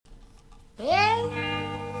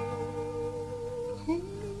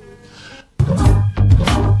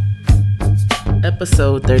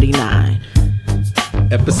episode 39.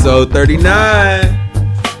 Episode 39.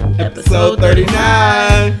 Episode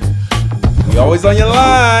 39. We always on your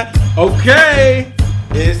line. Okay.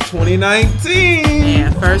 It's 2019.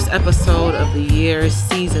 And first episode of the year,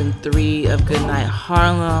 season 3 of Goodnight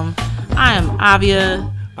Harlem. I am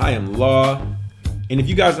Avia. I am Law. And if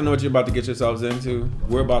you guys don't know what you're about to get yourselves into,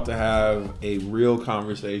 we're about to have a real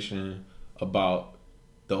conversation about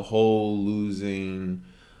the whole losing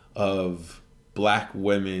of black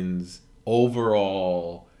women's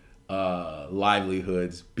overall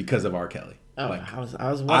livelihoods because of R. Kelly. Oh, I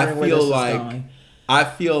was wondering where this was going. I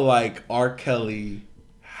feel like R. Kelly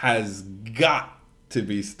has got to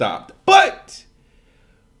be stopped. But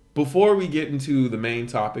before we get into the main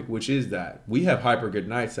topic, which is that we have Hyper Good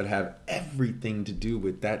Nights that have everything to do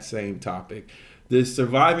with that same topic. The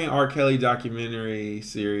Surviving R. Kelly documentary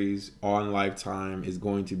series on Lifetime is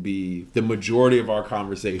going to be the majority of our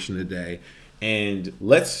conversation today. And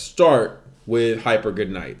let's start with Hyper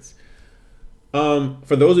Good Nights.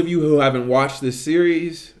 For those of you who haven't watched this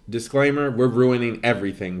series, disclaimer, we're ruining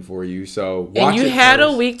everything for you. So watch it. And you had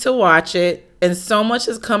a week to watch it. And so much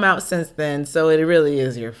has come out since then, so it really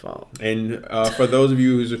is your fault. And for those of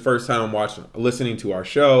you who's the first time listening to our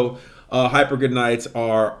show, Hyper Good Nights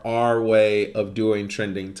are our way of doing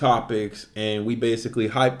trending topics. And we basically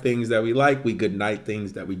hype things that we like. We good night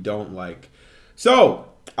things that we don't like. So,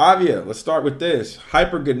 Avia, let's start with this.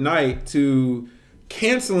 Hyper Good Night to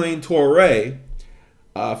canceling Touré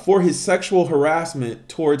for his sexual harassment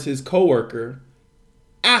towards his coworker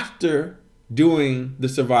after doing the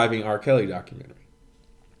Surviving R. Kelly documentary.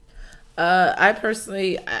 I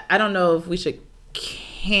personally, I don't know if we should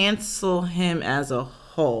cancel him as a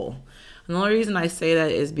whole. And the only reason I say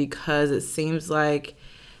that is because it seems like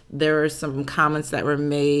there were some comments that were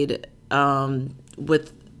made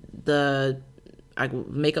with the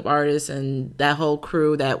makeup artist and that whole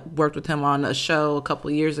crew that worked with him on a show a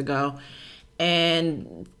couple years ago.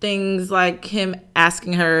 And things like him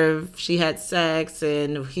asking her if she had sex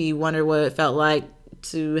and he wondered what it felt like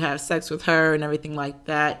to have sex with her and everything like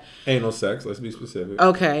that. Anal sex, let's be specific.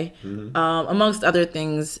 Okay. Mm-hmm. Amongst other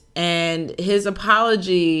things. And his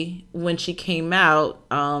apology when she came out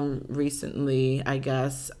recently, I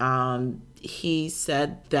guess, he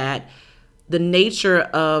said that the nature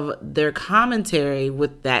of their commentary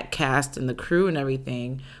with that cast and the crew and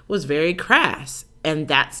everything was very crass. And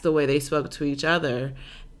that's the way they spoke to each other.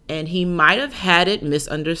 And he might have had it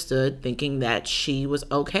misunderstood, thinking that she was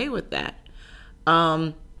okay with that.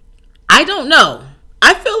 I don't know.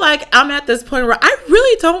 I feel like I'm at this point where I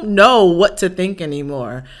really don't know what to think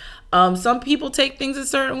anymore. Some people take things a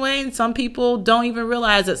certain way, and some people don't even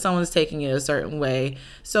realize that someone's taking it a certain way.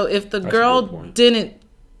 So if the girl didn't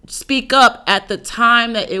speak up at the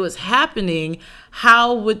time that it was happening,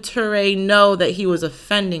 how would Touré know that he was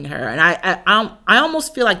offending her? And I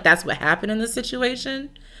almost feel like that's what happened in this situation.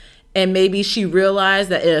 And maybe she realized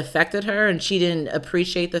that it affected her and she didn't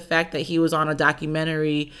appreciate the fact that he was on a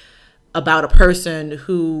documentary about a person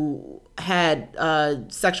who had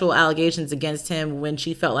sexual allegations against him when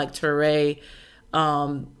she felt like Touré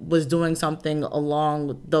was doing something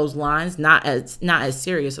along those lines, not as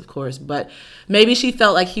serious, of course, but maybe she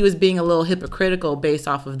felt like he was being a little hypocritical based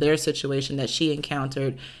off of their situation that she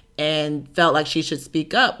encountered and felt like she should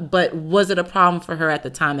speak up. But was it a problem for her at the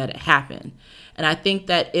time that it happened? And I think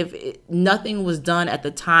that if nothing was done at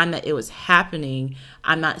the time that it was happening,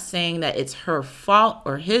 I'm not saying that it's her fault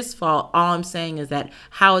or his fault. All I'm saying is that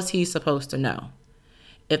how is he supposed to know?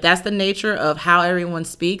 If that's the nature of how everyone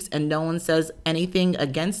speaks and no one says anything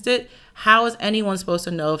against it, how is anyone supposed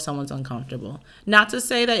to know if someone's uncomfortable? Not to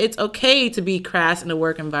say that it's okay to be crass in a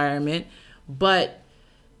work environment, but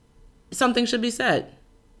something should be said.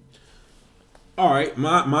 All right,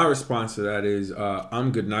 my response to that is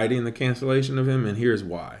I'm good nighting the cancellation of him, and here's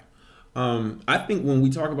why. I think when we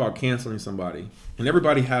talk about canceling somebody, and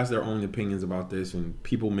everybody has their own opinions about this, and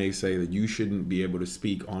people may say that you shouldn't be able to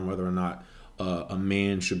speak on whether or not a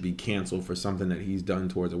man should be canceled for something that he's done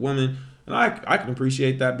towards a woman. And I can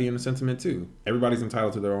appreciate that being a sentiment too. Everybody's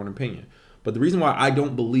entitled to their own opinion. But the reason why I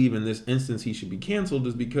don't believe in this instance he should be canceled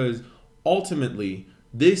is because ultimately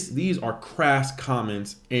these are crass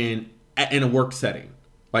comments in a work setting.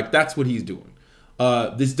 Like, that's what he's doing.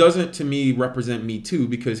 This doesn't, to me, represent Me Too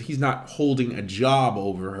because he's not holding a job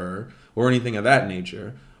over her or anything of that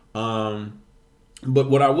nature.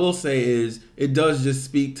 But what I will say is it does just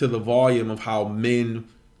speak to the volume of how men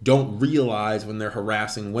don't realize when they're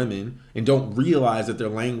harassing women and don't realize that their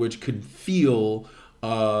language could feel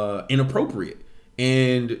inappropriate.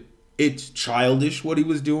 And it's childish what he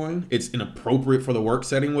was doing. It's inappropriate for the work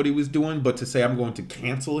setting what he was doing. But to say I'm going to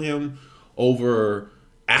cancel him over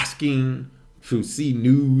asking to see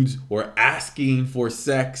nudes or asking for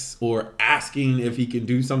sex or asking if he can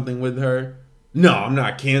do something with her, no, I'm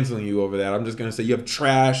not canceling you over that. I'm just going to say you have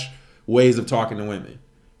trash ways of talking to women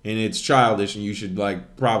and it's childish and you should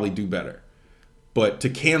like probably do better. But to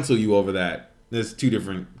cancel you over that, there's two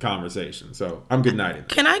different conversations. So I'm good nighting.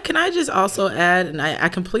 Can I just also add, and I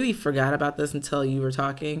completely forgot about this until you were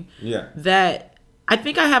talking. Yeah. That I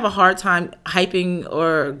think I have a hard time hyping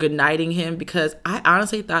or good nighting him because I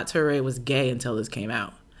honestly thought Touré was gay until this came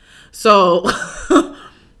out. So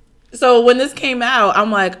so when this came out, I'm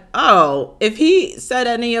like, oh, if he said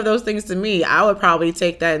any of those things to me, I would probably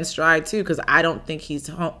take that in stride too because I don't think he's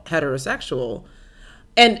heterosexual.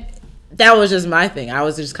 And that was just my thing. I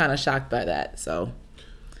was just kind of shocked by that. So,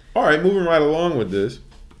 all right, moving right along with this.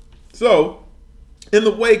 So, in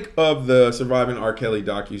the wake of the Surviving R. Kelly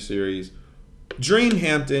docuseries, Dream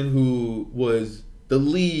Hampton, who was the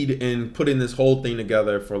lead in putting this whole thing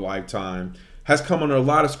together for Lifetime, has come under a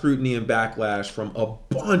lot of scrutiny and backlash from a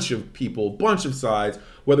bunch of people, bunch of sides,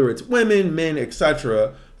 whether it's women, men,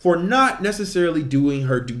 etc., for not necessarily doing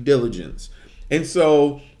her due diligence. And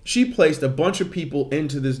so she placed a bunch of people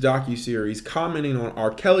into this docuseries commenting on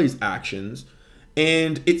R. Kelly's actions,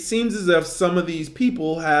 and it seems as if some of these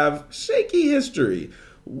people have shaky history.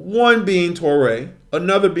 One being Touré,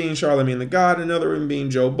 another being Charlamagne tha God, another one being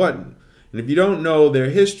Joe Budden. And if you don't know their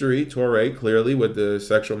history, Touré clearly with the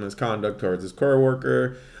sexual misconduct towards his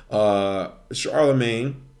co-worker,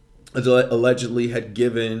 Charlamagne allegedly had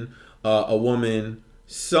given a woman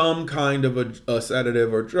some kind of a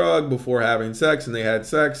sedative or drug before having sex, and they had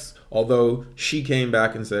sex, although she came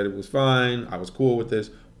back and said it was fine, I was cool with this.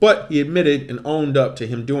 But he admitted and owned up to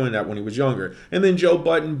him doing that when he was younger. And then Joe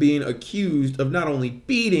Budden being accused of not only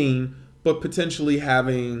beating, but potentially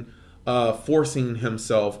having forcing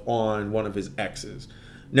himself on one of his exes.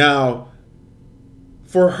 Now,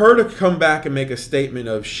 for her to come back and make a statement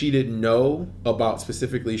of she didn't know about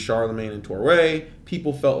specifically Charlamagne and Touré,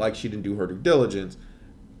 people felt like she didn't do her due diligence.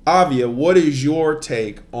 Avia, what is your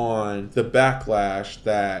take on the backlash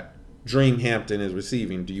that Dream Hampton is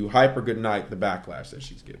receiving? Do you hype or good night the backlash that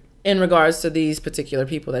she's getting? In regards to these particular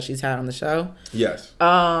people that she's had on the show? Yes.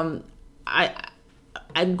 I'm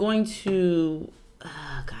going to...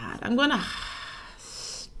 Oh, God.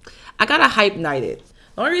 I gotta hype night it.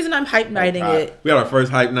 The only reason I'm hype nighting it... We got our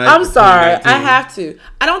first hype night. I'm sorry. I have to.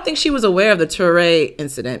 I don't think she was aware of the Touré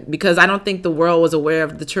incident because I don't think the world was aware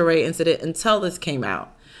of the Touré incident until this came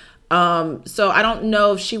out. So I don't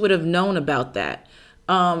know if she would have known about that.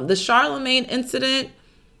 The Charlamagne incident,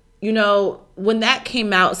 you know, when that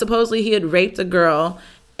came out, supposedly he had raped a girl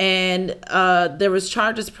and there was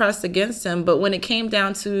charges pressed against him. But when it came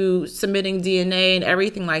down to submitting DNA and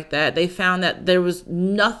everything like that, they found that there was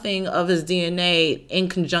nothing of his DNA in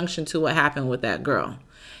conjunction to what happened with that girl.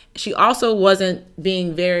 She also wasn't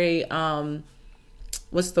being very,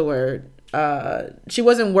 what's the word? She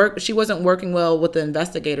wasn't working well with the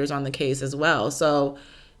investigators on the case as well. So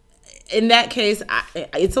in that case,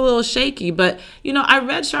 it's a little shaky. But, you know, I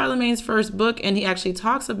read Charlamagne's first book and he actually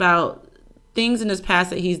talks about things in his past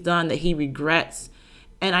that he's done that he regrets.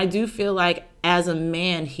 And I do feel like as a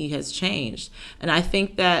man, he has changed. And I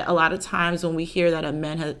think that a lot of times when we hear that a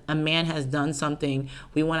man has done something,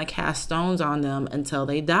 we want to cast stones on them until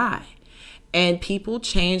they die. And people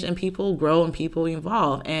change and people grow and people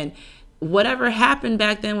evolve. And whatever happened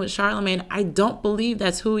back then with Charlamagne, I don't believe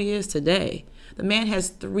that's who he is today. The man has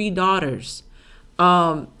 3 daughters.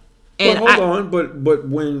 But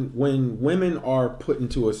when women are put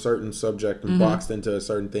into a certain subject and boxed into a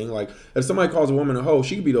certain thing, like if somebody calls a woman a hoe,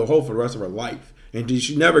 she could be the hoe for the rest of her life, and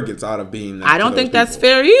she never gets out of being that. I don't think that's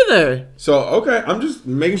fair either. So okay, I'm just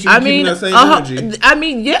making sure you're keeping that same energy. I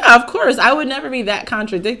mean, yeah, of course, I would never be that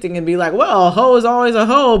contradicting and be like, well, a hoe is always a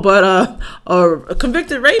hoe, but a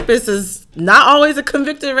convicted rapist is not always a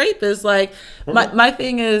convicted rapist. Like my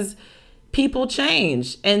thing is, people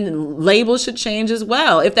change and labels should change as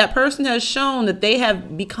well. If that person has shown that they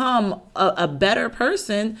have become a better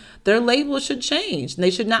person, their label should change. They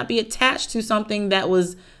should not be attached to something that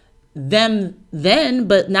was them then,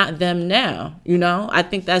 but not them now. You know, I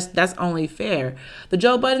think that's only fair. The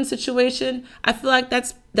Joe Budden situation, I feel like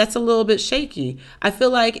that's a little bit shaky. I feel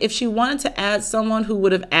like if she wanted to add someone who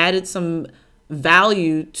would have added some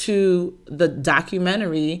value to the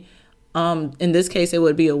documentary, in this case, it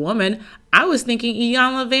would be a woman. I was thinking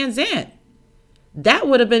Iyanla Vanzant. That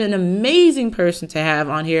would have been an amazing person to have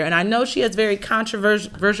on here. And I know she has very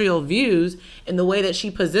controversial views in the way that she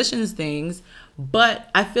positions things, but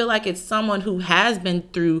I feel like it's someone who has been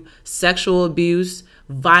through sexual abuse,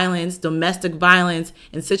 violence, domestic violence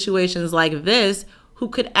in situations like this, who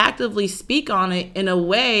could actively speak on it in a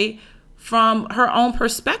way from her own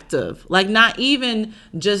perspective. Like, not even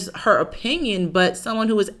just her opinion, but someone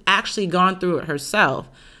who has actually gone through it herself.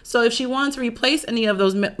 So if she wanted to replace any of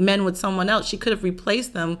those men with someone else, she could have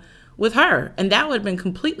replaced them with her. And that would have been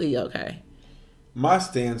completely okay. My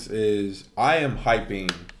stance is I am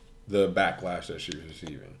hyping the backlash that she's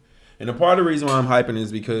receiving. And a part of the reason why I'm hyping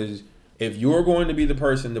is because if you're going to be the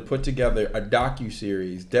person to put together a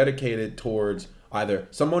docuseries dedicated towards either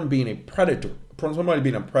someone being a predator,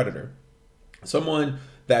 someone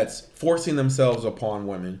that's forcing themselves upon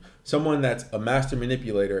women, someone that's a master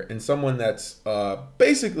manipulator, and someone that's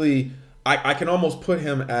basically, I can almost put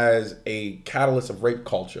him as a catalyst of rape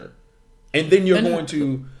culture. And then you're going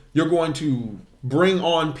to bring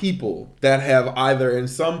on people that have either in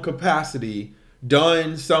some capacity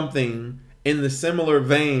done something in the similar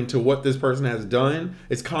vein to what this person has done.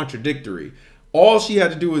 It's contradictory. All she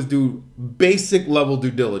had to do was do basic level due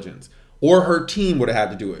diligence, or her team would have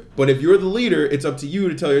had to do it. But if you're the leader, it's up to you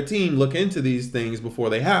to tell your team, look into these things before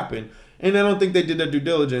they happen. And I don't think they did their due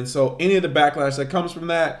diligence. So any of the backlash that comes from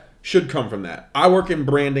that should come from that. I work in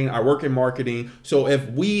branding. I work in marketing. So if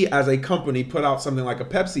we as a company put out something like a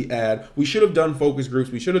Pepsi ad, we should have done focus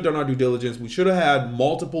groups. We should have done our due diligence. We should have had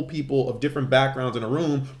multiple people of different backgrounds in a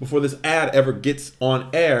room before this ad ever gets on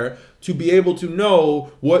air to be able to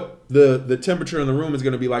know what the temperature in the room is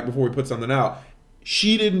going to be like before we put something out.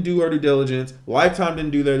 She didn't do her due diligence. Lifetime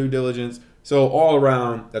didn't do their due diligence. So all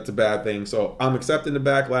around, that's a bad thing. So I'm accepting the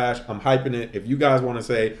backlash. I'm hyping it. If you guys want to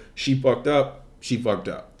say she fucked up, she fucked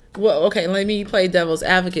up. Well, okay, let me play devil's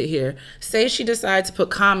advocate here. Say she decides to put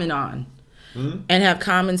Common on and have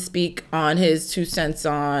Common speak on his 2 cents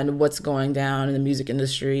on what's going down in the music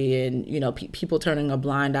industry and, you know, people turning a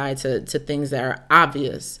blind eye to things that are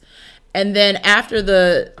obvious. And then after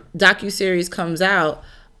the docuseries comes out,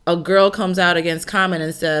 a girl comes out against Common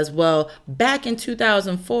and says, well, back in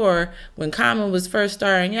 2004, when Common was first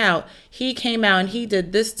starting out, he came out and he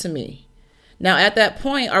did this to me. Now, at that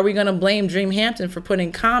point, are we going to blame Dream Hampton for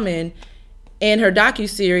putting Common in her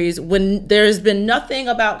docuseries when there's been nothing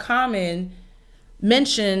about Common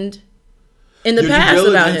mentioned in the past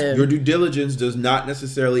about him? Your due diligence does not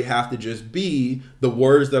necessarily have to just be the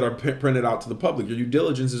words that are printed out to the public. Your due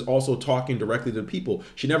diligence is also talking directly to people.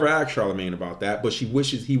 She never asked Charlamagne about that, but she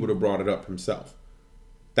wishes he would have brought it up himself.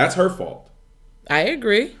 That's her fault. I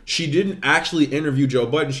agree. She didn't actually interview Joe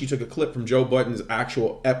Budden. She took a clip from Joe Budden's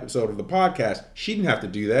actual episode of the podcast. She didn't have to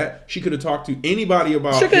do that. She could have talked to anybody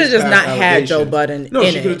about She could have just not had Joe Budden No,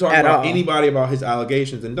 she could have talked about anybody about his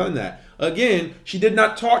allegations and done that. Again, she did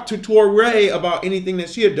not talk to Touré about anything that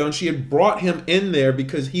she had done. She had brought him in there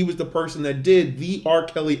because he was the person that did the R.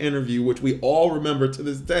 Kelly interview, which we all remember to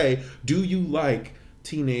this day. Do you like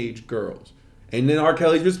teenage girls? And then R.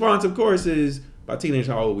 Kelly's response, of course, is, by teenage,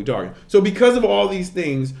 how old are we talking? So because of all these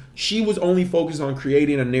things, she was only focused on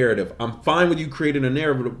creating a narrative. I'm fine with you creating a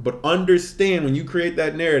narrative, but understand when you create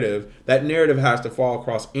that narrative has to fall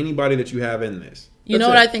across anybody that you have in this. You know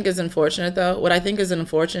what I think is unfortunate, though? What I think is an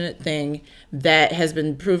unfortunate thing that has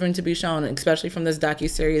been proven to be shown, especially from this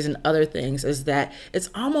docuseries and other things, is that it's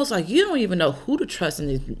almost like you don't even know who to trust in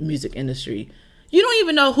the music industry. You don't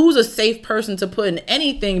even know who's a safe person to put in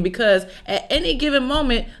anything, because at any given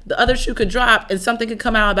moment, the other shoe could drop and something could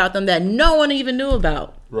come out about them that no one even knew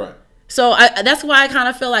about. Right. So that's why I kind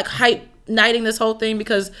of feel like hype-nighting this whole thing,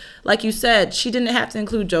 because, like you said, she didn't have to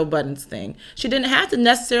include Joe Budden's thing. She didn't have to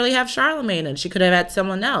necessarily have Charlamagne in. She could have had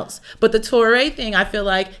someone else. But the Touré thing, I feel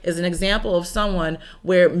like, is an example of someone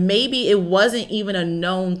where maybe it wasn't even a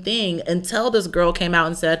known thing until this girl came out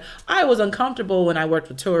and said, I was uncomfortable when I worked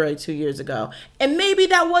with Touré 2 years ago. And maybe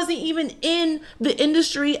that wasn't even in the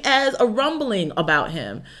industry as a rumbling about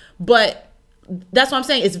him. But that's what I'm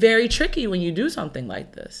saying. It's very tricky when you do something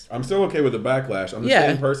like this. I'm still okay with the backlash. I'm the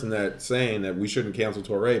same person that's saying that we shouldn't cancel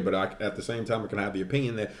Touré, but at the same time, I can have the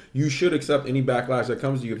opinion that you should accept any backlash that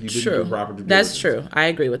comes to you if you didn't do proper due diligence. That's true. I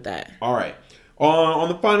agree with that. All right. On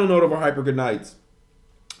the final note of our Hyper Good Nights,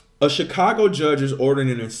 a Chicago judge is ordering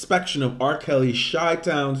an inspection of R. Kelly's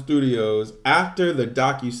Chi-Town studios after the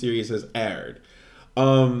docuseries has aired.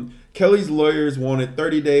 Kelly's lawyers wanted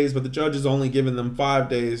 30 days, but the judge has only given them 5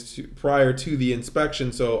 days prior to the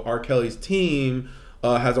inspection. So R. Kelly's team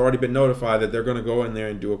has already been notified that they're going to go in there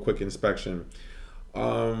and do a quick inspection.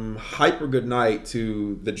 Hyper good night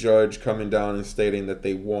to the judge coming down and stating that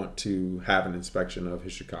they want to have an inspection of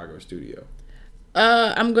his Chicago studio.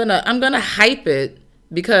 I'm gonna hype it,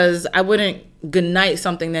 because I wouldn't good night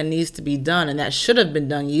something that needs to be done and that should have been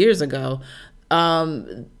done years ago.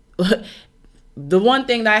 The one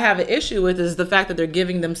thing that I have an issue with is the fact that they're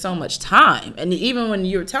giving them so much time. And even when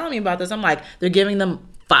you were telling me about this, I'm like, they're giving them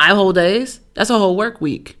 5 whole days. That's a whole work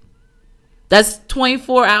week. That's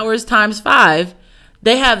 24 hours times 5.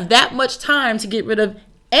 They have that much time to get rid of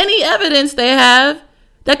any evidence they have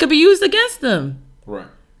that could be used against them. Right.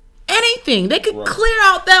 Anything. They could clear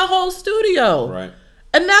out that whole studio. Right.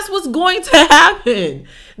 And that's what's going to happen.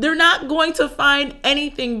 They're not going to find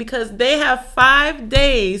anything because they have 5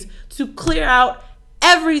 days to clear out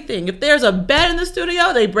everything. If there's a bed in the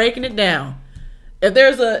studio, they're breaking it down. If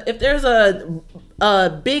there's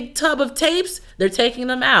a big tub of tapes, they're taking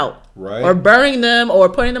them out. Right. Or burning them or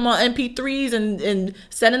putting them on MP3s and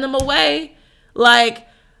sending them away. Like,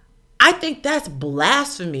 I think that's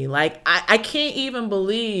blasphemy. Like, I can't even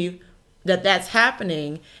believe that that's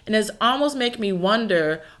happening. And it's almost making me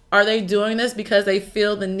wonder, are they doing this because they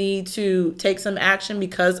feel the need to take some action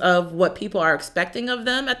because of what people are expecting of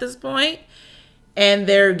them at this point? And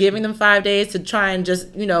they're giving them 5 days to try and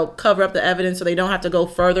just, cover up the evidence so they don't have to go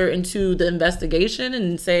further into the investigation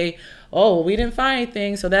and say, oh, we didn't find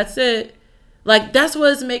anything, so that's it. Like, that's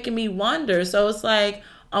what's making me wonder. So it's like,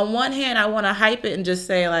 on one hand, I want to hype it and just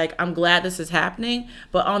say, like, I'm glad this is happening.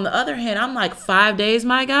 But on the other hand, I'm like, 5 days,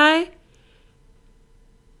 my guy?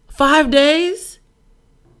 5 days?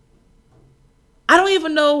 I don't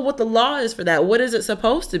even know what the law is for that. What is it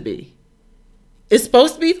supposed to be? It's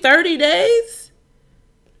supposed to be 30 days?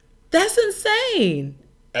 That's insane.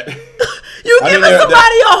 You giving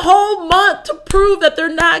somebody a whole month to prove that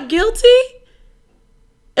they're not guilty?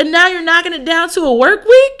 And now you're knocking it down to a work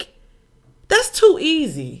week? That's too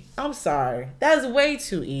easy. I'm sorry. That's way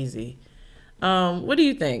too easy. What do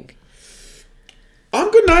you think?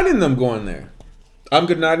 I'm good nighting them going there. I'm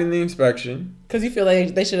good nighting the inspection. Because you feel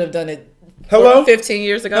like they should have done it 15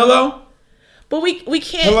 years ago? Hello? But we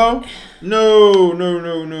can't. Hello? No.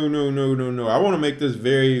 I want to make this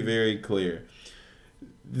very, very clear.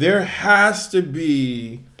 There has to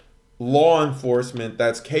be law enforcement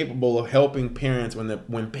that's capable of helping parents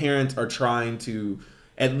when parents are trying to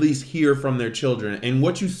at least hear from their children. And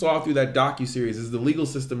what you saw through that docuseries is the legal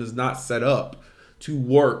system is not set up to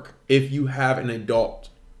work if you have an adult.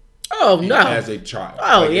 Oh, no. As a child.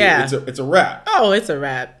 Oh, yeah. It's a wrap. Oh, it's a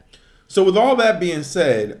wrap. So with all that being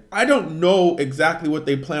said, I don't know exactly what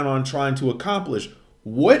they plan on trying to accomplish.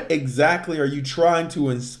 What exactly are you trying to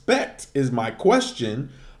inspect is my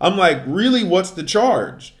question. I'm like, really, what's the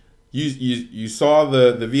charge? You saw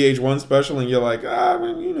the VH1 special and you're like,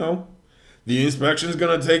 the inspection is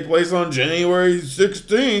going to take place on January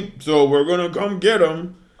 16th, so we're going to come get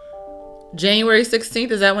them. January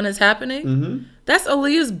 16th, is that when it's happening? Mm-hmm. That's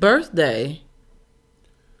Aaliyah's birthday.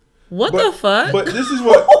 What the fuck? But this is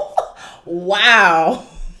what... Wow.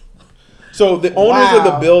 So the owners of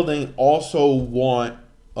the building also want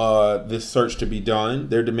this search to be done.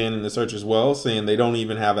 They're demanding the search as well, saying they don't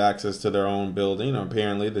even have access to their own building.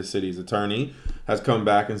 Apparently, the city's attorney has come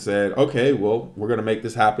back and said, okay, well, we're going to make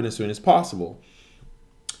this happen as soon as possible.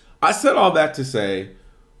 I said all that to say,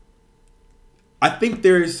 I think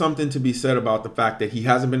there is something to be said about the fact that he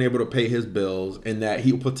hasn't been able to pay his bills and that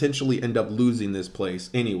he'll potentially end up losing this place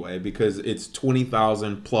anyway because it's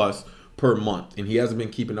 $20,000 plus per month, and he hasn't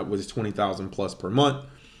been keeping up with his $20,000 plus per month.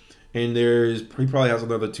 And he probably has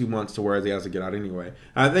another 2 months to where he has to get out anyway.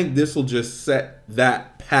 And I think this will just set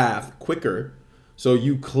that path quicker. So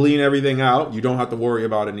you clean everything out. You don't have to worry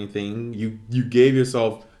about anything. You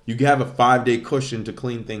have a 5-day cushion to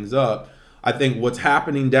clean things up. I think what's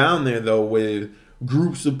happening down there though, with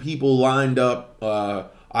groups of people lined up,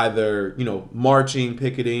 either marching,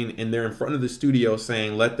 picketing, and they're in front of the studio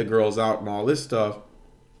saying "let the girls out" and all this stuff.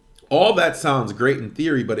 All that sounds great in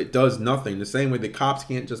theory, but it does nothing. The same way the cops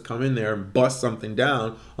can't just come in there and bust something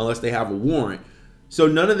down unless they have a warrant. So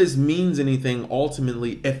none of this means anything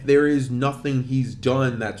ultimately if there is nothing he's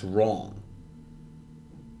done that's wrong.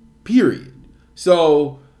 Period.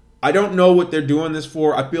 So I don't know what they're doing this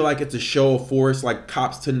for. I feel like it's a show of force. Like,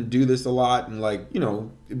 cops tend to do this a lot.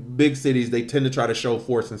 And big cities, they tend to try to show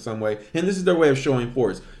force in some way. And this is their way of showing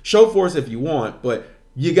force. Show force if you want, but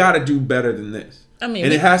you got to do better than this. And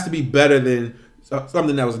it has to be better than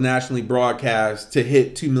something that was nationally broadcast to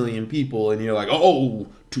hit 2 million people. And you're like,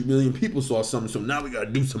 2 million people saw something, so now we got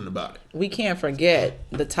to do something about it. We can't forget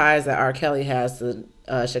the ties that R. Kelly has to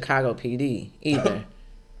Chicago PD either.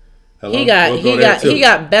 Hello? He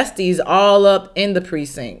got besties all up in the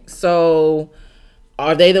precinct. So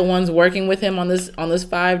are they the ones working with him on this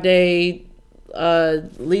 5-day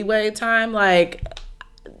leeway time? Like,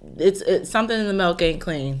 it's something in the milk ain't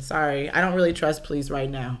clean. Sorry, I don't really trust police right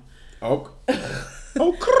now. Okay.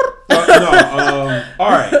 All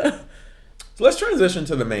right. So let's transition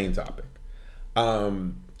to the main topic.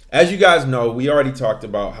 As you guys know, we already talked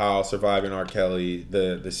about how Surviving R. Kelly,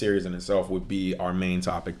 the series in itself, would be our main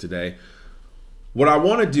topic today. What I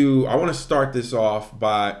want to do, I want to start this off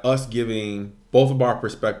by us giving both of our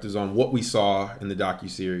perspectives on what we saw in the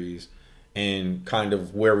docuseries and kind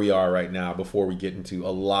of where we are right now before we get into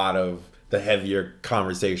a lot of the heavier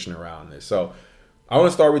conversation around this. So I want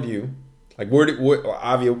to start with you. Like,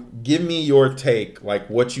 Avia, give me your take, like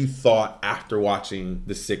what you thought after watching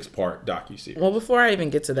the 6-part docuseries. Well, before I even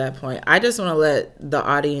get to that point, I just want to let the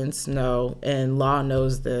audience know, and Law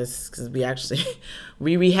knows this because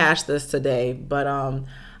we rehashed this today. But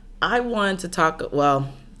I wanted to talk.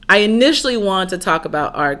 Well, I initially wanted to talk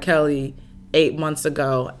about R. Kelly 8 months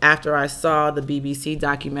ago after I saw the BBC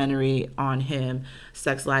documentary on him,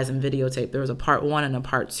 Sex, Lies, and Videotape. There was a part 1 and a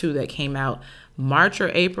part 2 that came out March or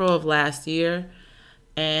April of last year,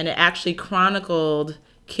 and it actually chronicled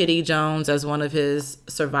Kitty Jones as one of his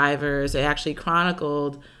survivors. It actually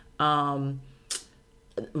chronicled Joycelyn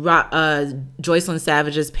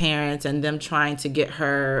Savage's parents and them trying to get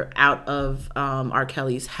her out of R.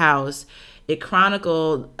 Kelly's house. It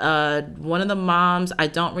chronicled one of the moms, I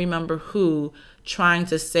don't remember who, trying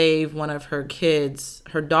to save one of her kids,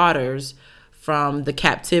 her daughters, from the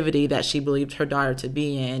captivity that she believed her daughter to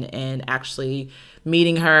be in, and actually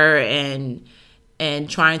meeting her and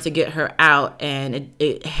trying to get her out, and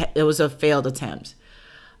it was a failed attempt.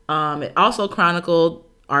 It also chronicled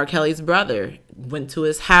R. Kelly's brother, went to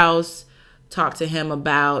his house, talked to him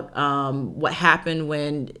about what happened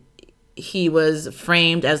when he was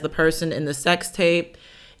framed as the person in the sex tape.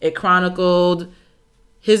 It chronicled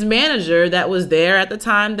his manager that was there at the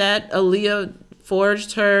time that Aaliyah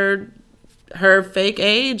forged her fake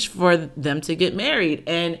age for them to get married.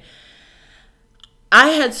 And I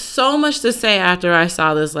had so much to say after I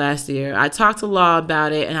saw this last year. I talked to Law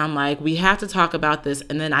about it, and I'm like, we have to talk about this.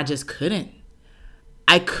 And then I just couldn't.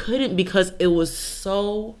 I couldn't because it was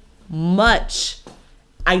so much.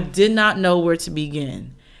 I did not know where to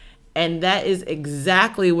begin. And that is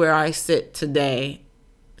exactly where I sit today,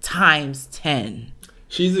 times 10.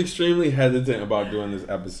 She's extremely hesitant about doing this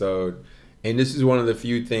episode. And this is one of the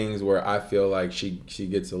few things where I feel like she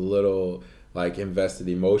gets a little like invested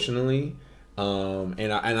emotionally.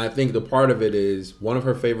 And I think the part of it is one of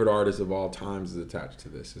her favorite artists of all times is attached to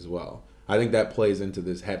this as well. I think that plays into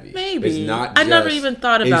this heavy. Maybe. It's not I never even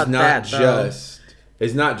thought about that.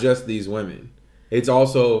 It's not just these women. It's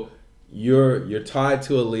also you're tied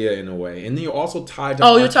to Aaliyah in a way, and then you're also tied to.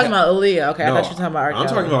 Oh, you're talking about Aaliyah. Okay, no, I thought you were talking about R. Kelly. I'm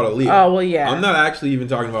talking about Aaliyah. Oh well, yeah. I'm not actually even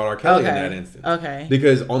talking about R. Kelly in that instance. Okay.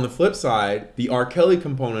 Because on the flip side, the R. Kelly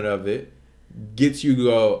component of it gets you to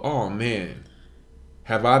go, oh man,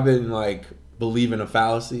 have I been like believing a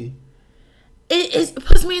fallacy? It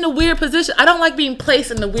puts me in a weird position. I don't like being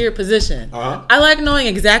placed in a weird position. Uh-huh. I like knowing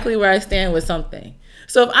exactly where I stand with something.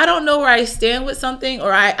 So if I don't know where I stand with something,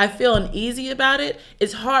 or I feel uneasy about it,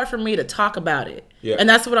 it's hard for me to talk about it. Yeah. And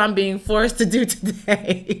that's what I'm being forced to do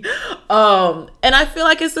today. And I feel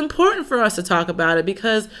like it's important for us to talk about it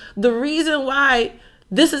because the reason why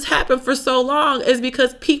this has happened for so long is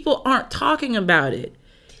because people aren't talking about it.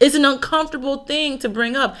 It's an uncomfortable thing to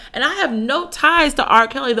bring up. And I have no ties to R.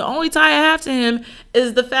 Kelly. The only tie I have to him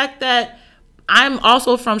is the fact that I'm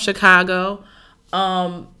also from Chicago.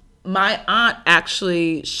 My aunt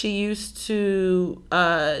actually, she's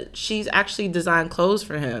actually designed clothes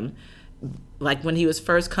for him. Like when he was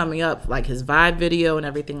first coming up, like his Vibe video and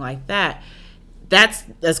everything like that. That's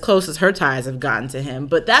as close as her ties have gotten to him.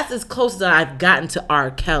 But that's as close as I've gotten to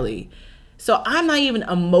R. Kelly. So I'm not even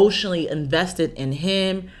emotionally invested in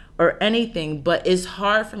him or anything. But it's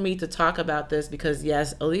hard for me to talk about this because,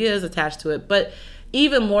 yes, Aaliyah is attached to it. But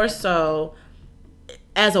even more so,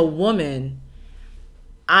 as a woman,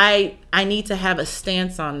 I need to have a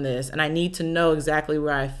stance on this, and I need to know exactly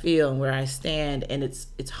where I feel and where I stand, and it's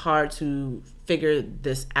hard to figure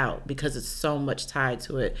this out because it's so much tied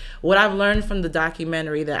to it. What I've learned from the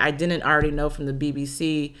documentary that I didn't already know from the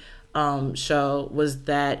BBC show was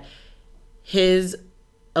that his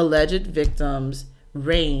alleged victims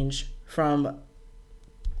range from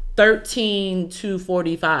 13 to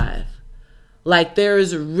 45. Like there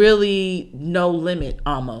is really no limit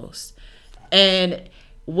almost. And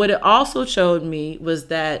what it also showed me was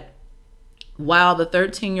that while the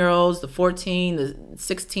 13-year-olds, the 14, the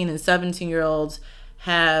 16 and 17-year-olds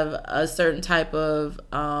have a certain type of,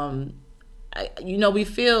 we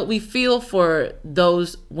feel for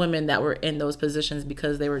those women that were in those positions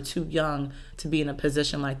because they were too young to be in a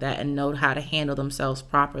position like that and know how to handle themselves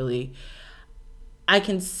properly. I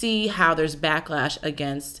can see how there's backlash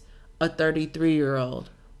against a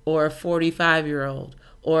 33-year-old or a 45-year-old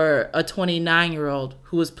or a 29-year-old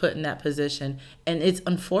who was put in that position. And it's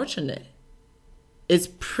unfortunate. It's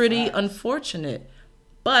pretty unfortunate.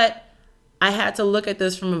 But I had to look at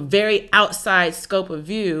this from a very outside scope of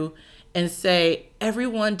view and say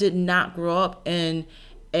everyone did not grow up in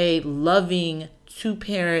a loving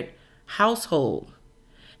two-parent household.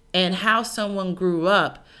 And how someone grew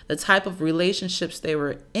up, the type of relationships they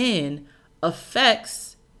were in,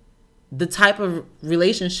 affects the type of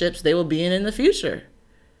relationships they will be in the future.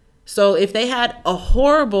 So if they had a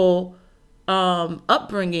horrible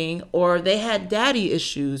upbringing, or they had daddy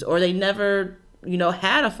issues, or they never,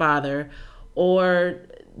 had a father, or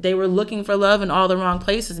they were looking for love in all the wrong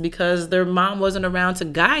places because their mom wasn't around to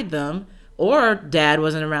guide them, or dad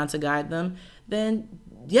wasn't around to guide them, then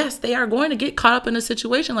yes, they are going to get caught up in a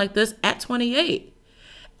situation like this at 28.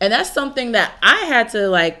 And that's something that I had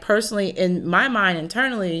to personally, in my mind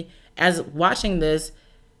internally, as watching this,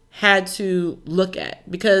 had to look at,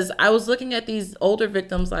 because I was looking at these older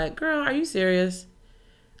victims like, girl, are you serious?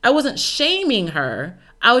 I wasn't shaming her.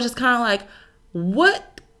 I was just kind of like,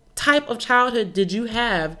 what type of childhood did you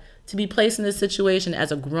have to be placed in this situation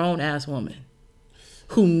as a grown ass woman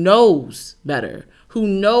who knows better, who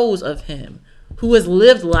knows of him, who has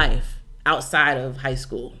lived life outside of high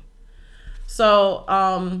school? So,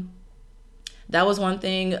 that was one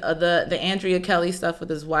thing. The Andrea Kelly stuff with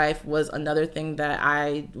his wife was another thing that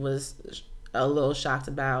I was a little shocked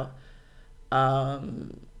about. I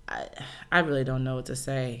really don't know what to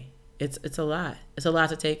say. It's a lot. It's a lot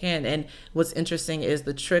to take in. And what's interesting is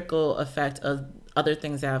the trickle effect of other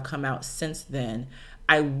things that have come out since then.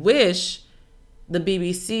 I wish the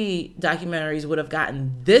BBC documentaries would have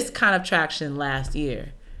gotten this kind of traction last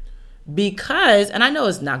year. Because, and I know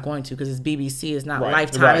it's not going to, because it's BBC, it's not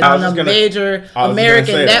Lifetime, it's on a major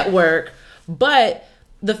American network. But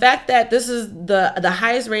the fact that this is the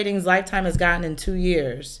highest ratings Lifetime has gotten in 2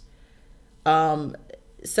 years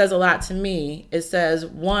says a lot to me. It says,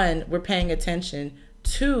 one, we're paying attention.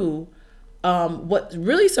 Two, what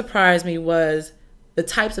really surprised me was the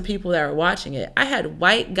types of people that are watching it. I had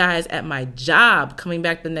white guys at my job coming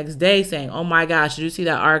back the next day saying, oh my gosh, did you see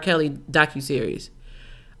that R. Kelly docuseries?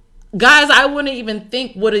 Guys I wouldn't even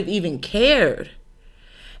think would have even cared.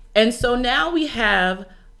 And so now we have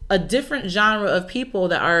a different genre of people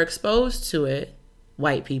that are exposed to it,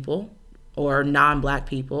 white people or non-black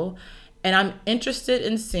people. And I'm interested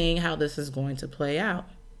in seeing how this is going to play out.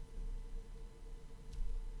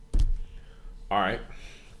 All right.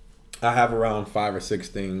 I have around 5 or 6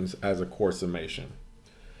 things as a core summation.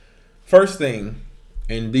 First thing,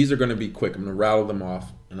 and these are going to be quick. I'm going to rattle them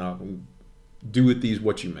off, and I'll do with these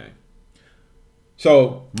what you may.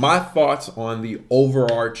 So my thoughts on the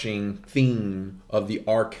overarching theme of the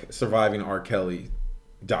Surviving R. Kelly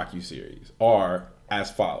docuseries are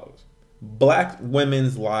as follows. Black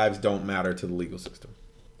women's lives don't matter to the legal system.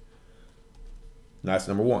 That's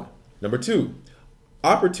number one. Number two,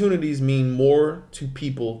 opportunities mean more to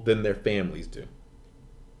people than their families do.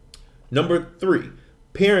 Number three,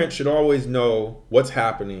 parents should always know what's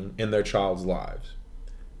happening in their child's lives.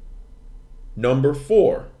 Number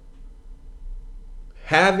four,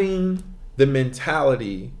 having the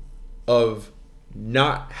mentality of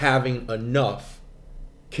not having enough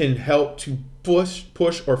can help to push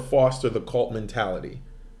or foster the cult mentality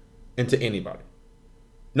into anybody.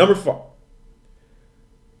 Number 5,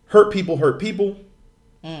 hurt people hurt people.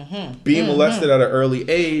 Being molested at an early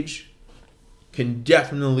age can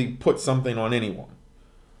definitely put something on anyone.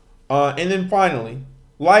 And then finally,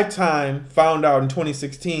 Lifetime found out in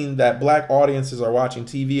 2016 that black audiences are watching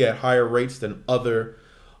TV at higher rates than other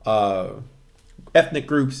ethnic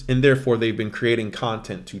groups, and therefore they've been creating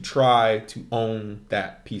content to try to own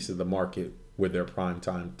that piece of the market with their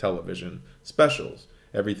primetime television specials.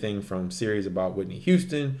 Everything from series about Whitney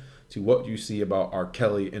Houston to what you see about R.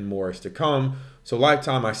 Kelly and more is to come. So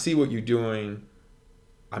Lifetime, I see what you're doing.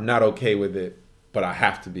 I'm not okay with it, but I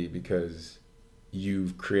have to be because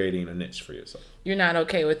you've creating a niche for yourself. You're not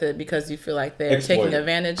okay with it because you feel like they're taking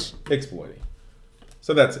advantage? Exploiting.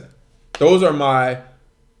 So that's it. Those are my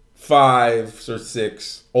 5 or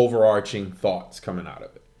 6 overarching thoughts coming out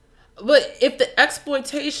of it. But if the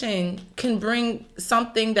exploitation can bring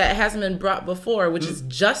something that hasn't been brought before, which is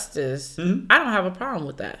justice, I don't have a problem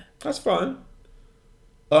with that. That's fine.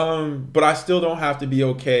 But I still don't have to be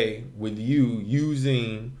okay with you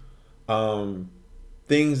using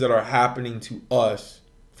things that are happening to us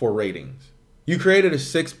for ratings. You created a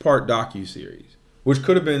 6-part docuseries, which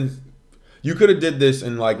could have been, you could have did this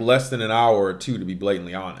in like less than an hour or 2, to be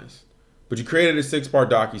blatantly honest. But you created a 6-part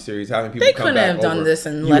docuseries, having people They come couldn't back have done over. this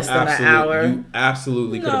in less than an hour. You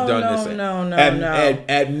absolutely could have done this. No.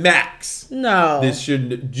 At max. No. This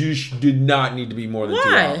did not need to be more than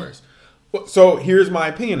Why? 2 hours. So here's my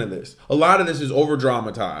opinion of this. A lot of this is over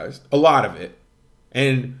dramatized. A lot of it.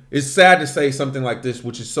 And it's sad to say something like this,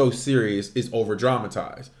 which is so serious, is over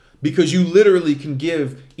dramatized. Because you literally can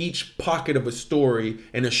give each pocket of a story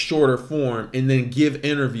in a shorter form and then give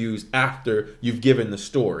interviews after you've given the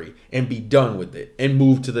story and be done with it and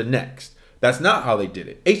move to the next. That's not how they did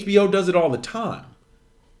it. HBO does it all the time.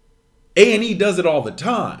 A&E does it all the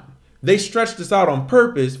time. They stretch this out on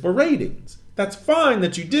purpose for ratings. That's fine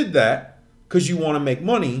that you did that because you want to make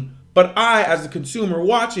money. But I, as a consumer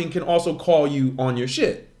watching, can also call you on your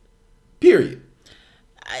shit. Period.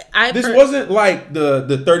 This wasn't like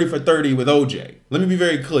the 30 for 30 with OJ. Let me be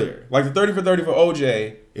very clear. Like the 30 for 30 for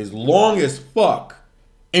OJ is long as fuck.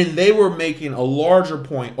 And they were making a larger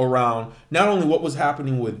point around not only what was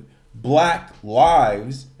happening with black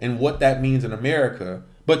lives and what that means in America,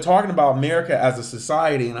 but talking about America as a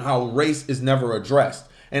society and how race is never addressed.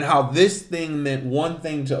 And how this thing meant one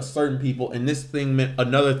thing to certain people and this thing meant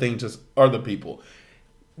another thing to other people.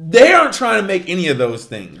 They aren't trying to make any of those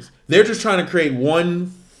things. They're just trying to create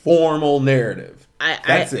one formal narrative.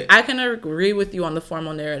 That's it. I can agree with you on the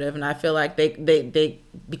formal narrative, and I feel like they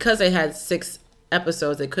because they had 6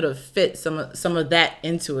 episodes, they could have fit some of that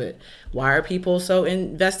into it. Why are people so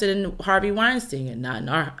invested in Harvey Weinstein and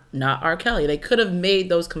not R. Kelly? They could have made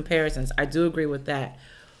those comparisons. I do agree with that,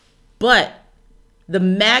 but the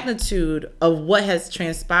magnitude of what has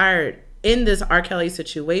transpired in this R. Kelly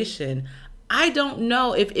situation, I don't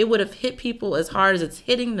know if it would have hit people as hard as it's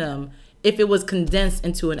hitting them if it was condensed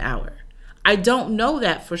into an hour. I don't know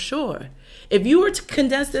that for sure. If you were to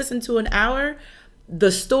condense this into an hour,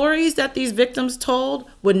 the stories that these victims told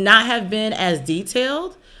would not have been as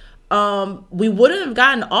detailed. We wouldn't have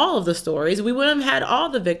gotten all of the stories. We wouldn't have had all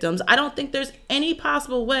the victims. I don't think there's any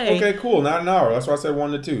possible way. Okay, cool. Not an hour. That's why I said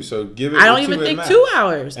 1 to 2. So give it. I don't even think 2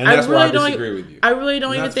 hours. And that's why I disagree with you. I really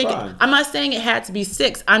don't even think. Fine. I'm not saying it had to be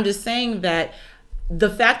 6. I'm just saying that the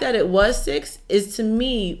fact that it was 6 is to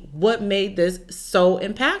me what made this so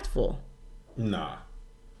impactful. Nah,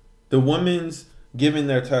 the women's giving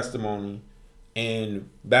their testimony and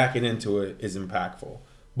backing into it is impactful,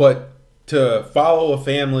 but to follow a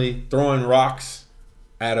family throwing rocks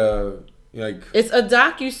at it's a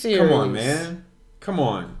docuseries. Come on, man. Come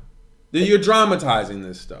on. You're dramatizing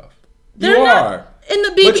this stuff. They're you not, are.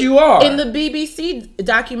 But you are. In the BBC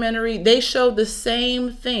documentary, they showed the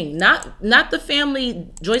same thing. Not the family,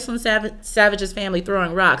 Joycelyn Savage's family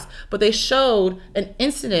throwing rocks, but they showed an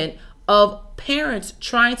incident of parents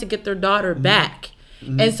trying to get their daughter back.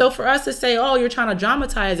 Mm-hmm. And so for us to say, oh, you're trying to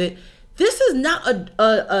dramatize it, this is not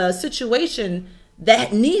a situation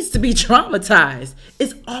that needs to be dramatized.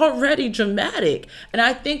 It's already dramatic. And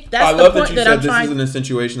I think that's the point that I'm trying. This isn't a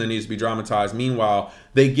situation that needs to be dramatized. Meanwhile,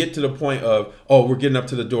 they get to the point of, oh, we're getting up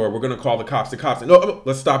to the door. We're going to call the cops. The cops. No,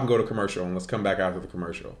 let's stop and go to commercial and let's come back after the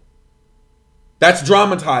commercial. That's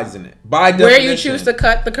dramatizing it by definition. Where you choose to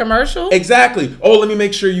cut the commercial? Exactly. Oh, let me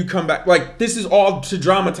make sure you come back. Like, this is all to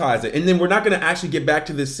dramatize it. And then we're not going to actually get back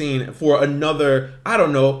to this scene for another,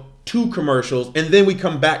 2 commercials. And then we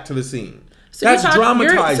come back to the scene. So that's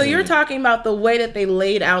dramatizing. So you're talking about the way that they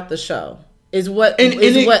laid out the show is what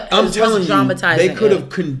I'm telling you, they could have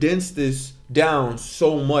it. condensed this down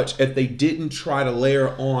so much if they didn't try to layer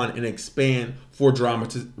on and expand for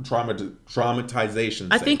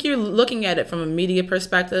dramatization. I think you're looking at it from a media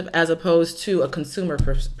perspective as opposed to a consumer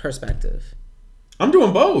perspective. I'm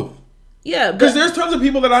doing both. Yeah, because there's tons of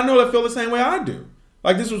people that I know that feel the same way I do.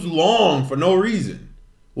 Like, this was long for no reason.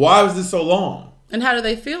 Why was this so long? And how do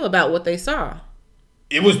they feel about what they saw?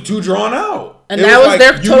 It was too drawn out. And that was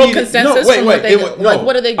their total consensus?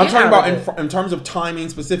 What did they get? I'm talking about in terms of timing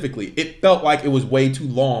specifically. It felt like it was way too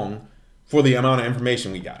long for the amount of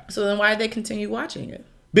information we got. So then why did they continue watching it?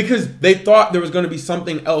 Because they thought there was going to be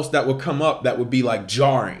something else that would come up that would be like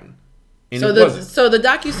jarring. And so the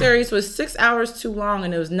docuseries was 6 hours too long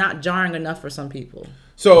and it was not jarring enough for some people.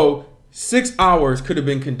 So 6 hours could have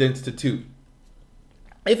been condensed to 2.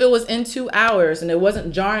 If it was in 2 hours and it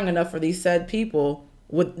wasn't jarring enough for these said people,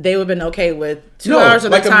 they would have been okay with 2 hours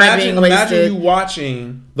of the time being wasted. Imagine you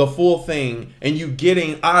watching the full thing and you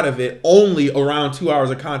getting out of it only around 2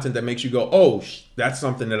 hours of content that makes you go, oh, that's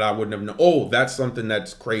something that I wouldn't have known. Oh, that's something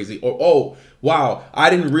that's crazy. Or, oh, wow,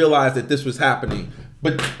 I didn't realize that this was happening.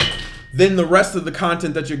 But then the rest of the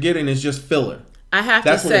content that you're getting is just filler. I have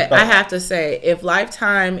to say, if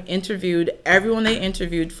Lifetime interviewed everyone they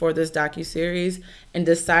interviewed for this docuseries and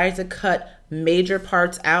decided to cut major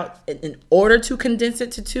parts out in order to condense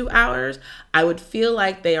it to 2 hours, I would feel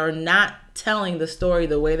like they are not telling the story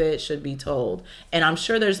the way that it should be told. And I'm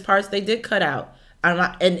sure there's parts they did cut out.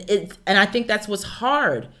 And I think that's what's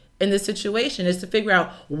hard in this situation, is to figure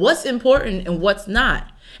out what's important and what's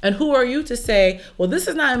not. And who are you to say, well, this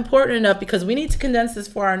is not important enough because we need to condense this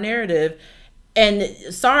for our narrative. And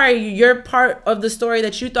sorry, your part of the story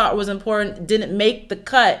that you thought was important didn't make the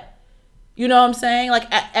cut. You know what I'm saying? Like,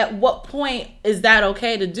 at what point is that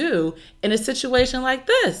okay to do in a situation like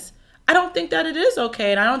this? I don't think that it is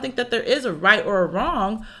okay. And I don't think that there is a right or a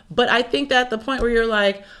wrong. But I think that at the point where you're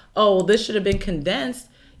like, oh, this should have been condensed,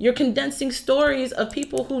 you're condensing stories of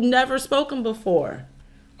people who never spoken before.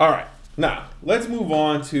 All right. Now, let's move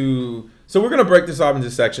on to... So we're going to break this up into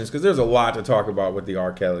sections because there's a lot to talk about with the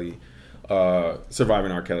R. Kelly,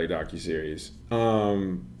 Surviving R. Kelly docuseries.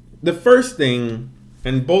 The first thing,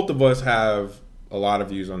 and both of us have a lot of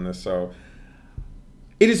views on this, so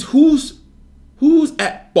it is who's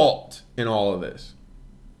at fault in all of this.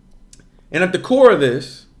 And at the core of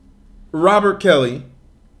this, Robert Kelly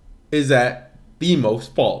is at the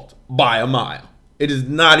most fault by a mile. It is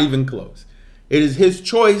not even close. It is his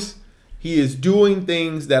choice. He is doing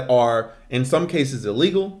things that are, in some cases,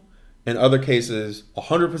 illegal, in other cases,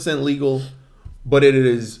 100% legal, but it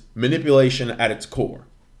is manipulation at its core.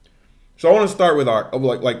 So I want to start with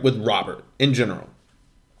with Robert in general.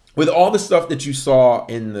 With all the stuff that you saw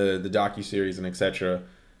in the docuseries and etc.,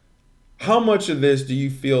 how much of this do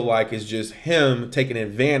you feel like is just him taking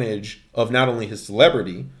advantage of not only his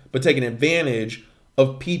celebrity, but taking advantage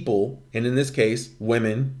of people, and in this case,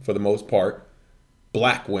 women for the most part,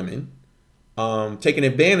 black women, taking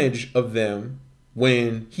advantage of them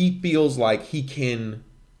when he feels like he can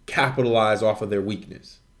capitalize off of their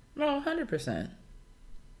weakness? No, 100%.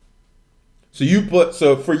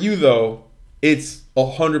 So for you though, it's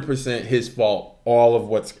 100% his fault, all of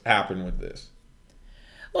what's happened with this.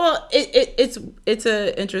 Well, it's an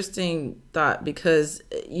interesting thought, because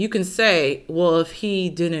you can say, well, if he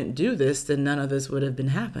didn't do this, then none of this would have been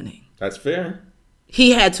happening. That's fair.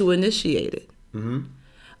 He had to initiate it. Mm-hmm.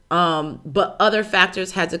 But other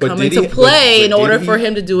factors had to come into play in order for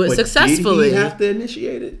him to do it successfully. Did he have to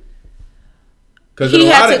initiate it? Because in a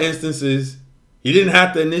lot of instances, he didn't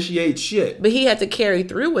have to initiate shit. But he had to carry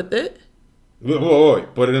through with it.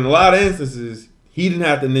 But in a lot of instances, he didn't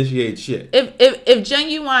have to initiate shit. If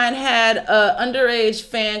Genuine had an underage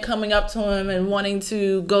fan coming up to him and wanting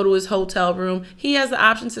to go to his hotel room, he has the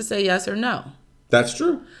option to say yes or no. That's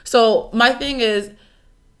true. So my thing is,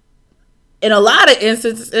 in a lot of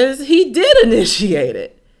instances, he did initiate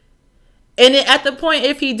it. And at the point,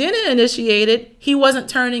 if he didn't initiate it, he wasn't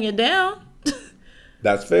turning it down.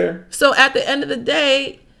 That's fair. So at the end of the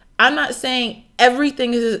day, I'm not saying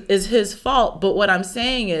everything is his fault, but what I'm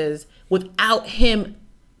saying is, without him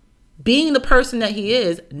being the person that he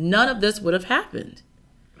is, none of this would have happened.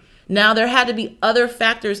 Now, there had to be other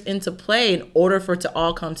factors into play in order for it to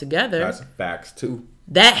all come together. That's facts, too.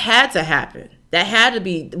 That had to happen. That had to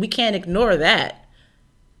be, we can't ignore that.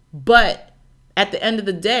 But at the end of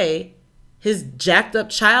the day, his jacked up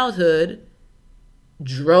childhood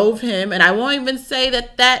drove him, and I won't even say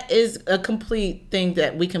that that is a complete thing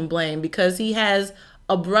that we can blame, because he has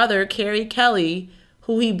a brother, Kerry Kelly,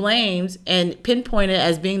 who he blames and pinpointed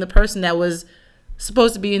as being the person that was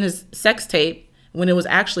supposed to be in his sex tape when it was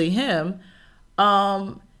actually him,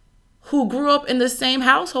 who grew up in the same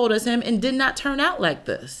household as him and did not turn out like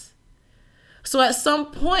this. So at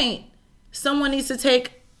some point, someone needs to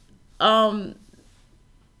take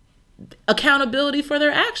accountability for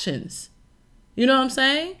their actions. You know what I'm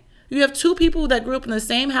saying? You have two people that grew up in the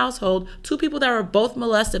same household, two people that were both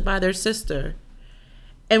molested by their sister.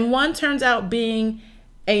 And one turns out being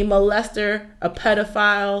a molester, a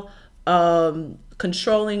pedophile,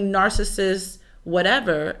 controlling narcissist,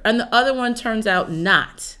 whatever. And the other one turns out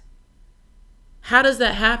not. How does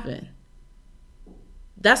that happen?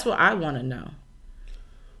 That's what I want to know.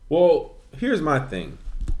 Well, here's my thing.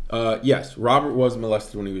 Yes, Robert was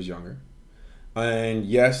molested when he was younger. And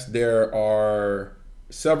yes, there are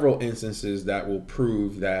several instances that will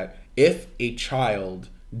prove that if a child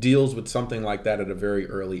deals with something like that at a very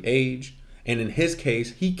early age, and in his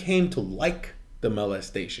case, he came to like the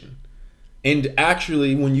molestation. And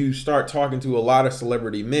actually, when you start talking to a lot of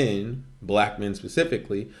celebrity men, black men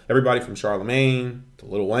specifically, everybody from Charlemagne to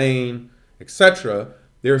Lil Wayne, etc.,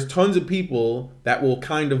 there's tons of people that will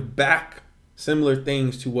kind of back similar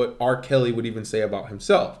things to what R. Kelly would even say about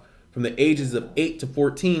himself. From the ages of 8 to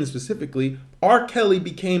 14 specifically, R. Kelly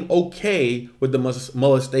became okay with the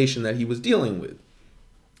molestation that he was dealing with.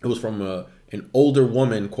 It was from an older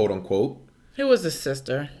woman, quote unquote. It was a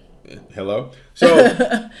sister. Hello.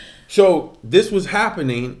 So, so this was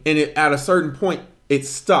happening, and at a certain point, it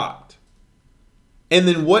stopped. And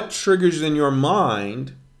then what triggers in your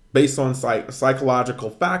mind, based on psychological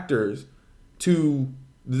factors, to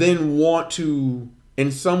then want to,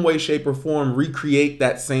 in some way, shape, or form, recreate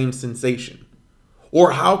that same sensation?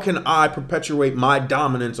 Or how can I perpetuate my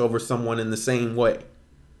dominance over someone in the same way?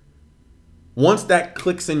 Once that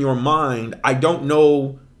clicks in your mind, I don't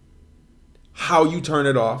know how you turn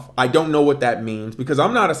it off. I don't know what that means because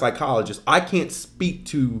I'm not a psychologist. I can't speak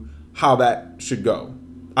to how that should go.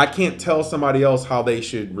 I can't tell somebody else how they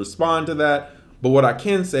should respond to that. But what I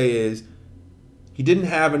can say is he didn't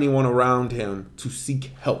have anyone around him to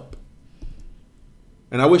seek help.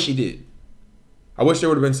 And I wish he did. I wish there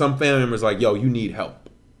would have been some family members like, yo, you need help.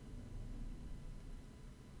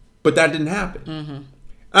 But that didn't happen. Mm-hmm.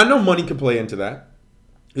 I know money could play into that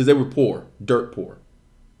because they were poor, dirt poor.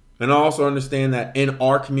 And I also understand that in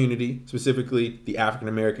our community, specifically the African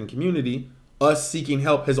American community, us seeking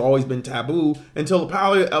help has always been taboo until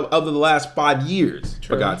probably of the last 5 years,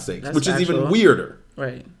 True. For God's sakes, which is even weirder.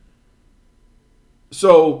 Right.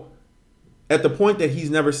 So at the point that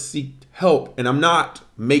he's never sought help, and I'm not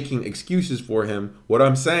making excuses for him, what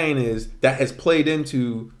I'm saying is that has played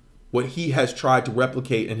into what he has tried to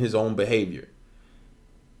replicate in his own behavior.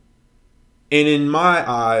 And in my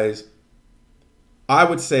eyes, I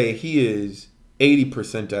would say he is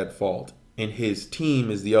 80% at fault, and his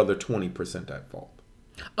team is the other 20% at fault.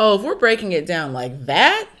 Oh, if we're breaking it down like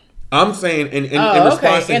that? I'm saying in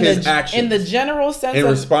response to his actions. In the general sense in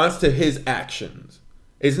response to his actions.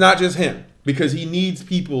 It's not just him, because he needs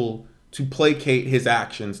people to placate his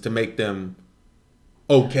actions to make them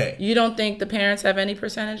okay. You don't think the parents have any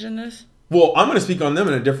percentage in this? Well, I'm going to speak on them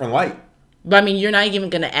in a different light. But I mean, you're not even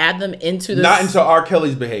going to add them into this? Not into R.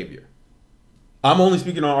 Kelly's behavior. I'm only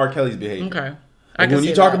speaking on R. Kelly's behavior. Okay. Like when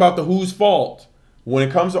you talk about the whose fault, when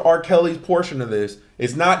it comes to R. Kelly's portion of this,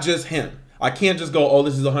 it's not just him. I can't just go, oh,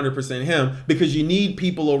 this is 100% him, because you need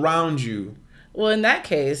people around you. Well, in that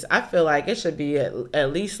case, I feel like it should be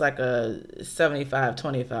at least like a